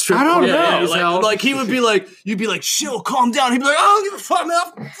go to the strip. I don't club. know. Like he would be like, you'd be like, Shill, calm down. He'd be like, I don't give a fuck, man.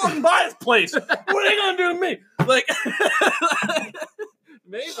 I'll fucking buy this place. What are they gonna do to me? Like,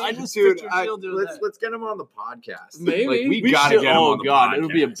 Maybe. I just Dude, picture Shill doing that. let's get him on the podcast. Maybe. Like, we We gotta should- get him on the podcast. it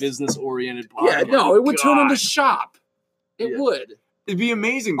would be a business oriented podcast. Yeah, no, it would turn into God. shop. It Yeah. would. It'd be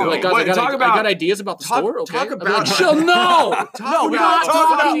amazing Oh though. my God, What, I got ideas about the talk- store. Okay, talk I'd be about- like, Chill, no, Talk we're about- not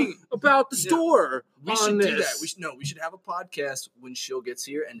talk talking about the store. We on should do this. that. We should have a podcast when Shill gets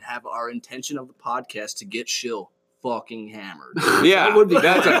here and have our intention of the podcast to get Shill fucking hammered. Yeah, That would be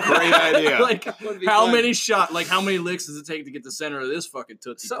that's a fun. great idea. Like Would be how fun. many licks does it take to get the center of this fucking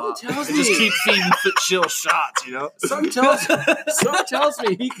Tootsie Someone Pop? tells And just me. keep feeding Shill shots, you know? Some tells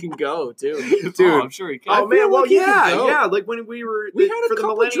me he can go too. Dude. Oh, I'm sure he can. Oh I man, feel well like he could go. yeah. Like when we were We had a for the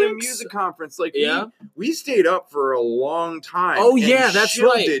couple Millennium drinks. Music Conference, like Yeah. we stayed up for a long time. Oh, and yeah, that's Shill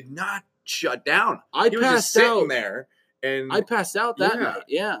right. Did not shut down. I He was just passed sitting out. there, and I passed out that Yeah. night.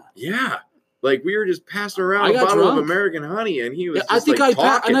 Yeah. yeah, like we were just passing I around a got bottle drunk. of American honey, and he was. Yeah, just I think like, I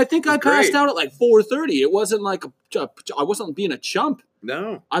talking. I think It I was passed great. out at like 4:30. It wasn't like I wasn't being a chump.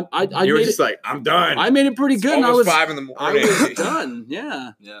 No, I you were made just it. like, I'm done. I made it pretty It's good. And I almost was 5 in the I morning. was done.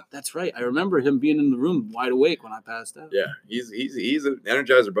 Yeah. Yeah. That's right. I remember him being in the room wide awake when I passed out. Yeah, he's an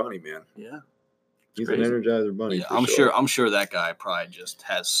Energizer Bunny, man. Yeah. He's crazy. an Energizer Bunny. Yeah, for I'm sure that guy probably just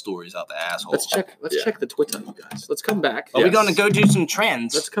has stories out the asshole. Let's check Yeah. the Twitter, you guys. Let's come back. Are we Yes. gonna go do some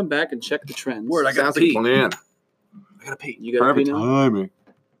trends? Let's come back and check the trends. Word, I gotta Sounds like pee. a plan. I gotta pee. You got to pee now? timing.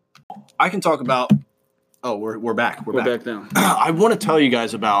 I can talk about. Oh, we're back. We're back now. I want to tell you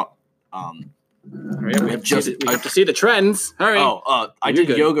guys about. Hurry up. We have, Just- we have to see the trends. Hurry. I You're did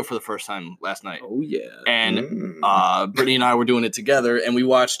good. yoga for the first time last night, Oh, yeah. and Brittany and I were doing it together, and we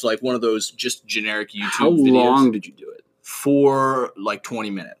watched like one of those just generic YouTube How videos long did you do it? for like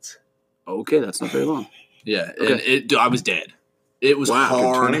 20 minutes. Okay, that's not very long. Yeah, Okay. and I was dead. It was Wow,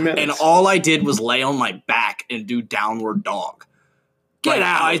 hard, 20 minutes. and all I did was lay on my back and do downward dog. Get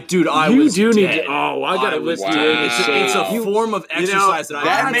Like, out. dude! I you was do need dead. to. Oh, I gotta was lift wow. you in the It's, shade. it's a You- form of exercise that I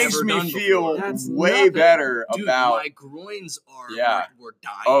that have makes never me done feel before. That's way nothing. better Dude, about. my groins are Yeah. were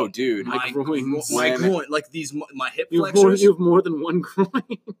dying. Oh, dude. My groins. my When- groin, like these, my hip You have flexors. more than one groin.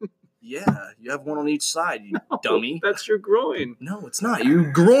 Yeah, you have one on each side, you dummy. That's your groin. No, it's not.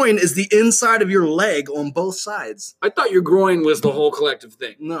 Your groin is the inside of your leg on both sides. I thought your groin was the whole collective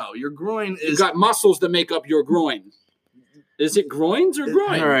thing. No, your groin You've is. got muscles that make up your groin. Is it groins or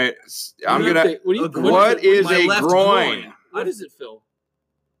groin? All right, I'm What do you gonna. think? What do you? What is my a left groin? How does it feel?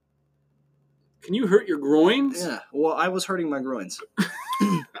 Can you hurt your groins? Yeah, well, I was hurting my groins.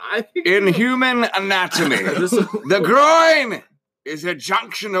 I think In human anatomy, the groin is a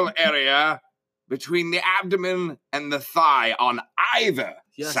junctional area between the abdomen and the thigh on either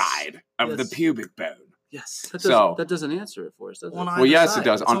Yes. side of the Yes. pubic bone. Yes. that doesn't answer it for us, does it? On Well, either yes, side. it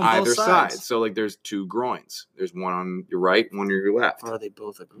does It's on both either side. sides. So, like, there's two groins. There's one on your right, one on your left. Are they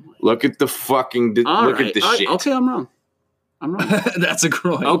both a groin? Look at the fucking. All look right. at the I- shit. Okay, I'm wrong. I'm wrong. That's a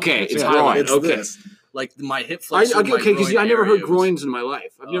groin. Okay, it's Yeah, groin. It's Okay. this. Like my hip flexor. Okay, because I never heard groins. groins in my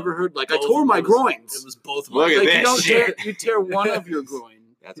life. I've Oh, never heard like I both- tore my it was- groins. It was both. Look my at like this you don't shit. tear, you tear one of your groin.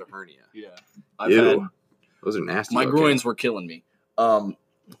 That's a hernia. Yeah. I've Ew. had, Those are nasty. my looking. groins were killing me.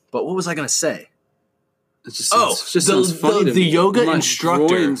 But what was I gonna say? It just Oh, sounds funny to the me. yoga My instructor-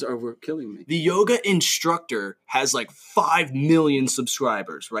 groins were killing me. The yoga instructor has like 5 million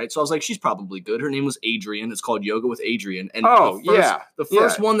subscribers, right? So I was like, she's probably good. Her name was Adrian. It's called Yoga with Adrian. And Oh, the first, yeah. the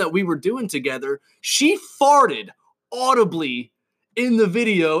first one that we were doing together, she farted audibly in the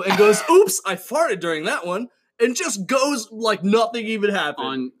video and goes, "Oops, I farted during that one," and just goes like nothing even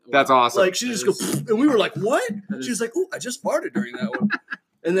happened. That's awesome. Like she just goes, and we were like, "What?" That She is- was like, "Ooh, I just farted during that one."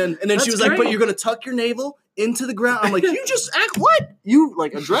 And then That's she was like, "But great. you're gonna tuck your navel into the ground." I'm like, "You just act what?" You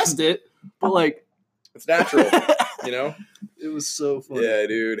like addressed it, but like it's natural, you know. it was so funny. Yeah,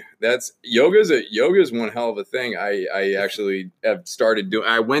 dude. That's yoga's one hell of a thing. I actually have started doing.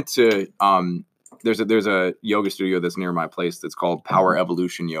 I went to there's a yoga studio that's near my place that's called Power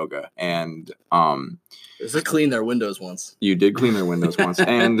Evolution Yoga, and They cleaned their windows once. you did clean their windows once,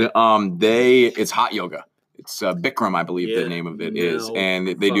 and it's hot yoga. It's Bikram, I believe the name of it is, and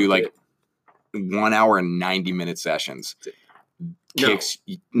they do like 1 hour and 90-minute sessions. Kicks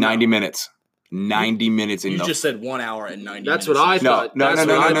 90 minutes. 90 minutes in You the just said 1 hour and 90 That's minutes. what I thought. No, That's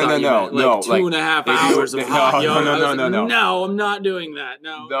no, what no, I no, thought no, you meant. Like 2.5 hours of no, hot yoga. no, I was no. like, no, I'm not doing that.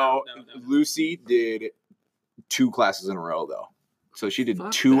 No. Lucy did 2 classes in a row though, so she did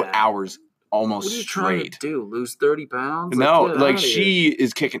Fuck 2 that. hours almost What are you trying straight. to do? Lose 30 pounds? No, get like outta here. she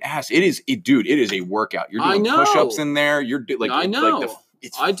is kicking ass. It is a workout. You're I doing know. push-ups in there. You're like, I know.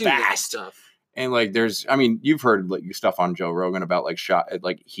 it's I do that fast. stuff. And like, you've heard like stuff on Joe Rogan about like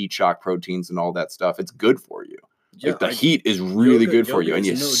heat shock proteins and all that stuff. It's good for you. Like the heat is really good for you, and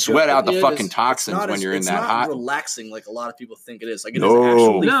you sweat out the fucking toxins when you're in that hot. It's not relaxing like a lot of people think it is. Like it is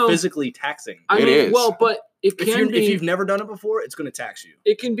No. actually physically taxing. I It mean, is. well, but if If you've never done it before, it's going to tax you.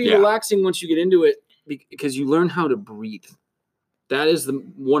 it can be Yeah. relaxing once you get into it because you learn how to breathe. That is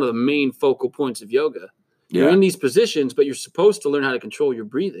one of the main focal points of yoga. You're in these positions, but you're supposed to learn how to control your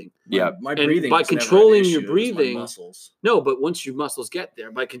breathing. My And breathing by was never an controlling issue, your it was my breathing- muscles. No, but once your muscles get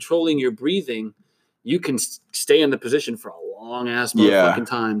there, by controlling your breathing, you can stay in the position for a long ass Yeah. motherfucking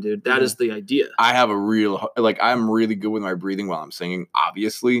time, dude. That is the idea. I have I'm really good with my breathing while I'm singing,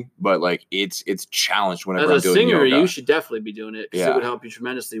 obviously, but like it's challenged whenever I'm As a doing singer, yoga. you should definitely be doing it because Yeah. it would help you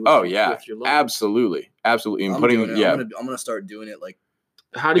tremendously with, Oh with yeah, your lungs. absolutely. And I'm putting doing it. I'm gonna start doing it like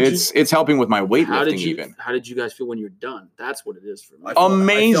How did it's helping with my how weightlifting did you even. how did you guys feel when you're done? That's what it is for me. I felt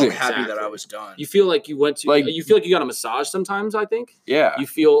Amazing. happy that Exactly. I was done. You feel like you went to Like- you feel like you got a massage sometimes, I think. Yeah, You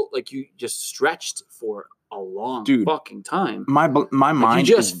feel like you just stretched for a long Dude, fucking time. my Like, mind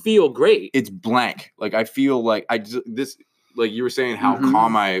you just feel great. it's blank. Like I feel like like you were saying how Mhm.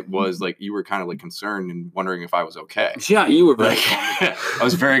 calm I was. Like you were kind of like concerned and wondering if I was okay. Yeah, you were very Like calm. I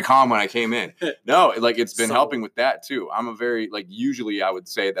was very calm when I came in. No, like it's been So- helping with that too. I'm a very like usually I would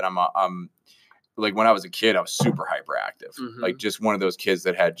say that I'm like when I was a kid I was super hyperactive. Mhm. Like just one of those kids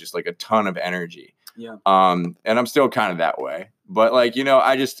that had just like a ton of energy. Yeah. And I'm still kind of that way. But like,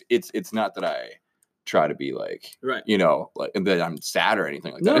 I just it's not that I try to be like, Right. like that I'm sad or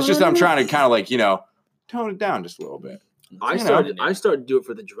anything like that. No, It's just no, I'm no. trying to kind of like, tone it down just a little bit. I You know. started to do it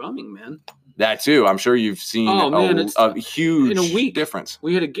for the drumming, man. That too. I'm sure you've seen Oh, man, it's- a huge in a week. difference.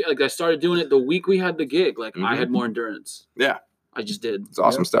 We had a gig, like I started doing it the week we had the gig. Like I Mhm. had more endurance. Yeah. I just did. It's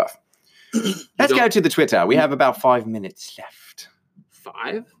awesome stuff. Let's don't- go to the Twitter. We have about 5 minutes left.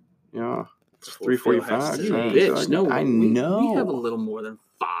 5? Yeah. It's Before 3:45. Phil has You to so bitch. No, I we know. have a little more than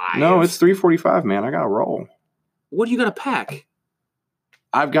 5. No, it's 3:45, man. I got to roll. What do you got to pack?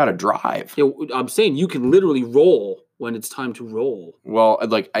 I've got to drive. Yeah, I'm saying you can literally roll when it's time to roll. Well,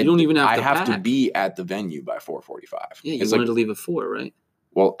 like You don't even have I to have to pack. be at the venue by 4:45. Yeah, you It's wanted like, to leave at 4, right?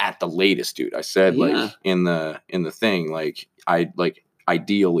 well, at the latest, dude. I said Yeah. like in the thing, like I like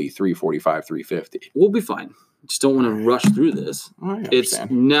ideally 3:45, 3:50. We'll be fine. Just don't want to rush through this. I It's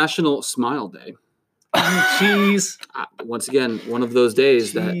understand. National Smile Day. Cheese. Once again, one of those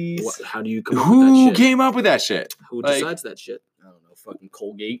days that Jeez. how do you come up with Who that shit? came up with that shit? Who like- decides that shit? I don't know. Fucking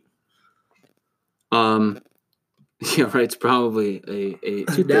Colgate. Yeah, right. It's probably a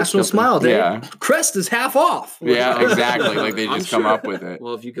toothpaste National company. Smile Day. Yeah. Crest is half off. Yeah, exactly. Like they I'm just come sure. up with it.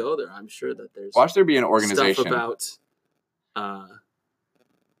 Well, if you go there, I'm sure that there's Watch there be an organization. stuff about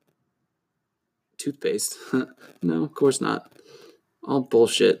toothpaste. No, of course not. All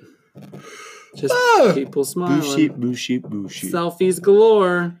bullshit. Just Ah! people smiling. bullshit. Selfies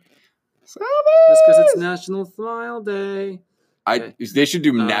galore. Just because it's National Smile Day, They should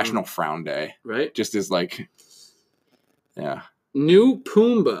do National Frown Day. right? Just as like, yeah. New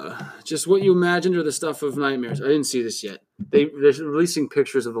Pumbaa. Just what you imagined or the stuff of nightmares. I didn't see this yet. They're releasing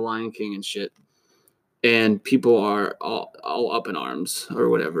pictures of the Lion King and shit. And people are all up in arms or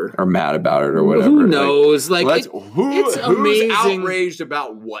whatever. Or mad about it or whatever. Who Like, knows? Like, let's, it- who's amazing. outraged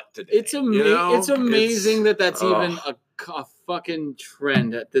about what today? it's amazing that that's ugh. even a fucking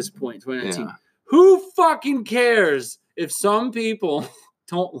trend at this point, 2019. Yeah. Who fucking cares if some people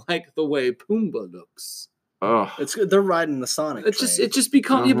don't like the way Pumbaa looks? Oh, It's good. They're riding the Sonic. It just train.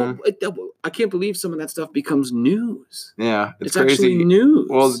 becomes. Mhm. I can't believe some of that stuff becomes news. yeah. It's crazy. actually news.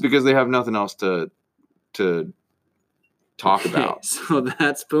 Well, it's because they have nothing else to talk Okay, about. so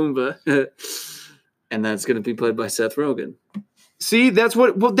that's Pumbaa, and that's going to be played by Seth Rogen. See, that's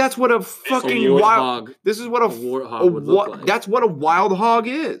what a fucking wild. warthog. This is what A warthog would look like. That's what a wild hog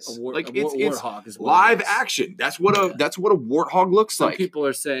is. A It's warthog is what it live is. action. That's what a warthog looks Some like. people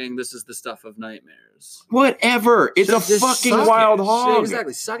are saying this is the stuff of nightmares. Whatever. It's Just a fucking suck wild it. hog.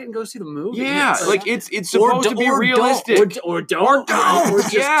 Exactly. Suck it and go see the movie. Yeah, Yes. like it's supposed to be realistic. Or don't. Or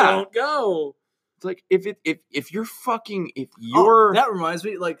just Yeah. don't go. It's like if you're that reminds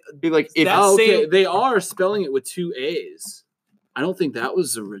me, like if that Oh, okay. same- They are spelling it with 2 A's. I don't think that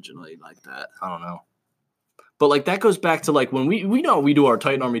was originally like that. I don't know. But like that goes back to like when we know we do our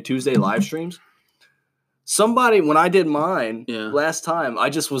Titan Army Tuesday live streams. Somebody, when I did mine last time, I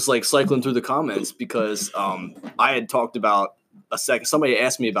just was like cycling through the comments because I had talked about somebody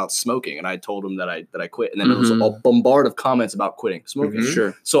asked me about smoking and I told them that I quit, and then it was a bombard of comments about quitting smoking. Mhm.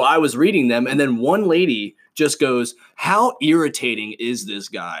 Sure. So I was reading them, and then one lady just goes, "How irritating is this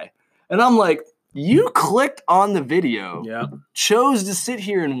guy?" And I'm like, you clicked on the video, Yeah. chose to sit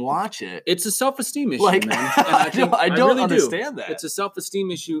here and watch it. It's a self-esteem issue, Like, man. And I think I don't really do. understand that. It's a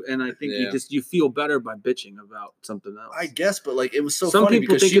self-esteem issue, and I think Yeah. you feel better by bitching about something else. I guess, but like it was so Some funny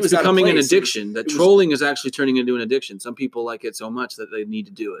people because think she it's was out of becoming an place. addiction. That was- trolling is actually turning into an addiction. Some people like it so much that they need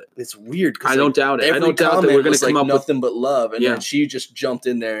to do it. It's weird. 'Cause, I don't doubt it. I every don't doubt that comment we're going was, to come like up with. nothing but love, and Yeah. then she just jumped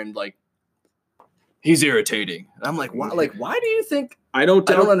in there and like, he's irritating. And I'm like, why? Like, why do you think? I don't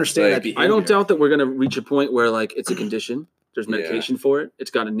I doubt. don't understand like, that behavior. I don't doubt that we're going to reach a point where like it's a condition. There's Yeah. medication for it.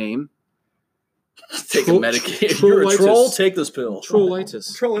 It's got a name. Take a Troll- medication. You're a trollitis. troll. Take this pill.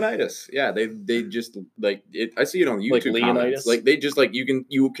 Trollitis. Trollitis. Yeah, they just like it. I see it on YouTube Like comments. Leonidas? Like they just like you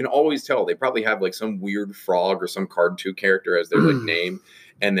can always tell they probably have like some weird frog or some cartoon character as their like name,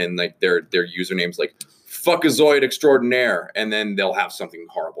 and then like their username's like fuckazoid extraordinaire, and then they'll have something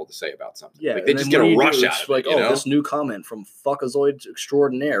horrible to say about something. Yeah, like they and just then get what a do you rush do? out It's of like, it. You know? this new comment from Fuckazoid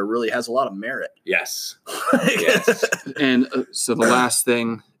Extraordinaire really has a lot of merit. Yes. Yes. And so the last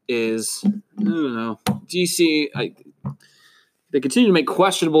thing is, I don't know, DC. They continue to make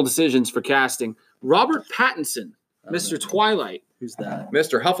questionable decisions for casting. Robert Pattinson, Mr. Twilight. Who's that?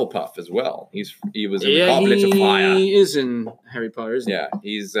 Mr. Hufflepuff as well. He was in Goblet of Fire. he is in Harry Potter, isn't Yeah,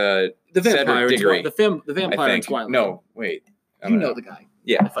 he's he? The vampire, Cedric Diggory, the vampire I in think. Twilight. No, wait. I you don't know the guy.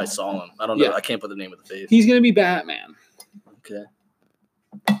 Yeah. If I saw him, I don't know. Yeah. I can't put the name of the face. He's gonna be Batman. Okay.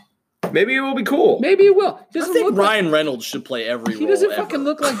 Maybe it will be cool. Maybe it will. He I doesn't think look like, Ryan Reynolds should play every he role. doesn't ever. fucking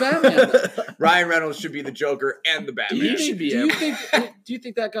look like Batman. Ryan Reynolds should be the Joker and the Batman. He should be Do you every- think? Do you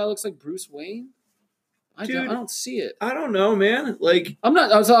think that guy looks like Bruce Wayne? I Dude. don't see it. I don't know, man. Like, I'm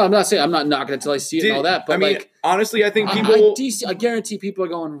not saying I'm not knocking it until I see it and all that. But I mean, like, honestly, I think I people. guarantee people are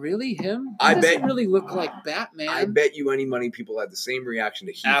going, really him? He I doesn't bet- really look like Batman. I bet you any money people had the same reaction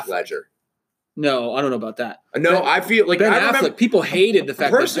to Heath Affleck. Ledger. No, I don't know about that. No, Ben- I feel like Ben I Affleck. remember. People hated the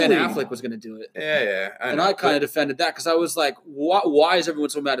fact that Ben Personally- Affleck was going to do it, Yeah, and know, I kind of but- defended that because I was like, why is everyone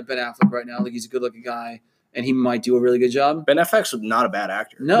so mad at Ben Affleck right now? Like he's a good-looking guy and he might do a really good job. Ben Affleck's not a bad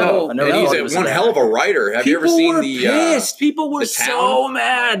actor. No, I never and thought he's he a was one bad hell of a writer. Have you ever People seen were the? pissed. People were The so Town?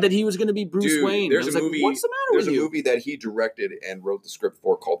 mad that he was going to be Bruce Dude, Wayne. there's I was a like, movie. what's the matter There's with a you? movie that he directed and wrote the script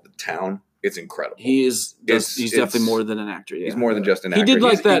for called The Town. It's incredible. He's It's- definitely it's- more than an actor. Yeah. He's more than just an He actor. did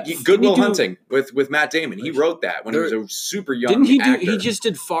like He's- that- Good didn't he Will do- Hunting with Matt Damon. He wrote that when he was a super young Didn't he do? actor. He just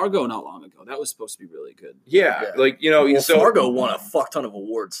did Fargo not long ago. That was supposed to be really good. Yeah, Yeah. like, you know, Well, so Fargo won a fuck ton of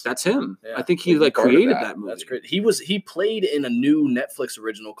awards. That's him. Yeah. I think he Like, like part of created that. that movie. That's great. He played in a new Netflix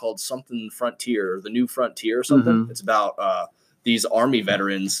original called something Frontier, or The New Frontier or something. Mhm. It's about these army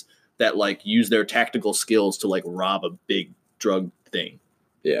veterans that like use their tactical skills to like rob a big drug thing.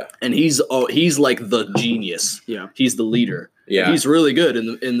 yeah, And he's like the genius. Yeah. He's the leader. yeah, He's really good in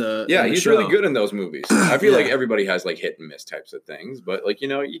the yeah. in the He's show. really good in those movies. I feel like Yeah. everybody has like hit and miss types of things, but like, you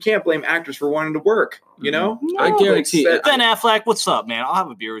know, you can't blame actors for wanting to work. You know, I Like, guarantee- that- Ben Affleck, what's up, man? I'll have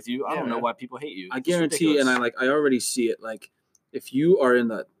a beer with you. I Yeah, don't know man. why people hate you. I It's guarantee, and ridiculous. I already see it. Like, if you are in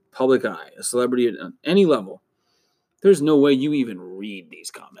the public eye, a celebrity at any level, there's no way you even read these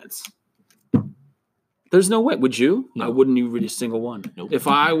comments. There's no way. Would you? No. I wouldn't even read a single one. Nope. If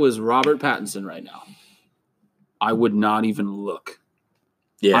I was Robert Pattinson right now, I would not even look.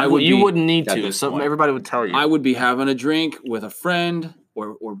 Yeah, I would you be- wouldn't need at to. this Something point. everybody would tell you. I would be having a drink with a friend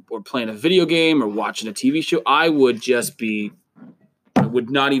or playing a video game or watching a TV show. I would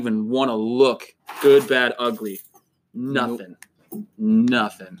not even want to look good, bad, ugly. Nothing.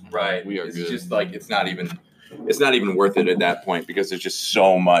 Nothing. right. We are it's good. just like it's not even worth it at that point because there's just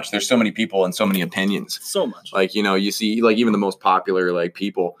so much. There's so many people and so many opinions. so much. Like, you know, you see like even the most popular like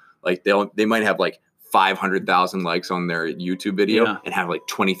people, like they might have like 500,000 likes on their YouTube video Yeah. and have like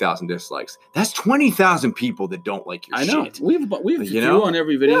 20,000 dislikes. That's 20,000 people that don't like your I know. shit. We have a You few know? on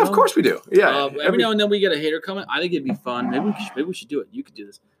every video. Yeah, of course we do. Yeah. Every now and then we get a hater comment. I think it'd be fun. Maybe we should do it. You could do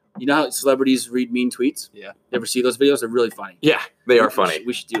this. You know how celebrities read mean tweets? Yeah. You ever see those videos? They're really funny. Yeah, they are funny.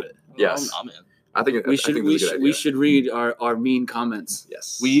 We should do it. Yes. I'm in. I think We should. I think We that's a good should. We idea. should read our mean comments.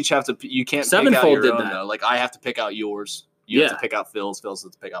 Yes. We each have to. You can't pick out Sevenfold your did own, that. though. Like I have to pick out yours. You have Yeah. to pick out Phil's. Phil's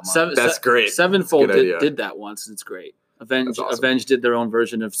has to pick out mine. That's great. Sevenfold Good idea. did that once. And it's great. Avenge That's awesome. Avenge did their own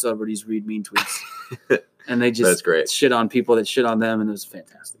version of celebrities read mean tweets, and they That's just great. shit on people that shit on them, and it was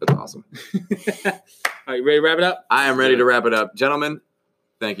fantastic. That's awesome. All right, ready to wrap it up? I am ready to wrap it up. Gentlemen,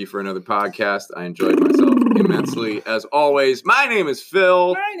 thank you for another podcast. I enjoyed myself immensely. As always, my name is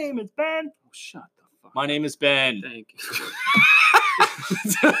Phil. My name is Ben. Oh, shut the fuck. My name is Ben. Thank you.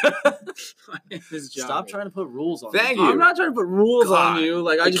 My name is John. Stop trying to put rules on. Thank me. you. I'm not trying to put rules God. on you.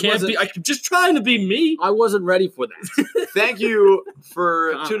 Like I just can't wasn't, be. I'm just trying to be me. I wasn't ready for that. Thank you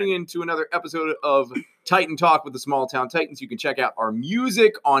for God. tuning in to another episode of Titan Talk with the Small Town Titans. You can check out our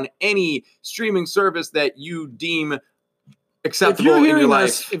music on any streaming service that you deem acceptable in your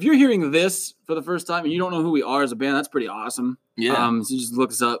life. if you're hearing this for the first time and you don't know who we are as a band, that's pretty awesome. Yeah, So just look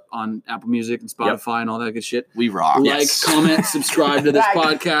us up on Apple Music and Spotify and all that good shit. we rock. Like, Yes. comment, subscribe to this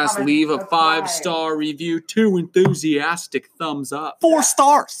Like, podcast, comment, leave a subscribe. 5-star review, 2 enthusiastic thumbs up. 4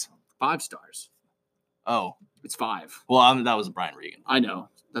 stars. 5 stars. Oh, It's 5. well, that was Brian Regan. I know.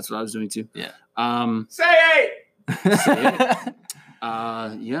 That's what I was doing too. Yeah. Say it!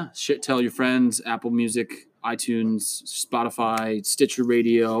 Yeah. Shit, tell your friends. Apple Music, iTunes, Spotify, Stitcher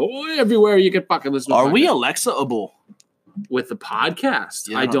Radio, everywhere you can fucking listen to Are we podcasts. Alexa-able? With the podcast?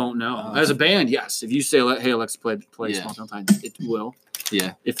 Yeah. I don't know. As a band, yes. If you say, hey, Alexa, play Yeah. Small Town Titans, it will.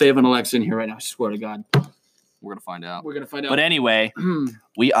 Yeah, If they have an Alexa in here right now, I swear to God, we're gonna find out. we're going to find out. But anyway,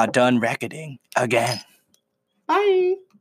 we are done recording again. Bye.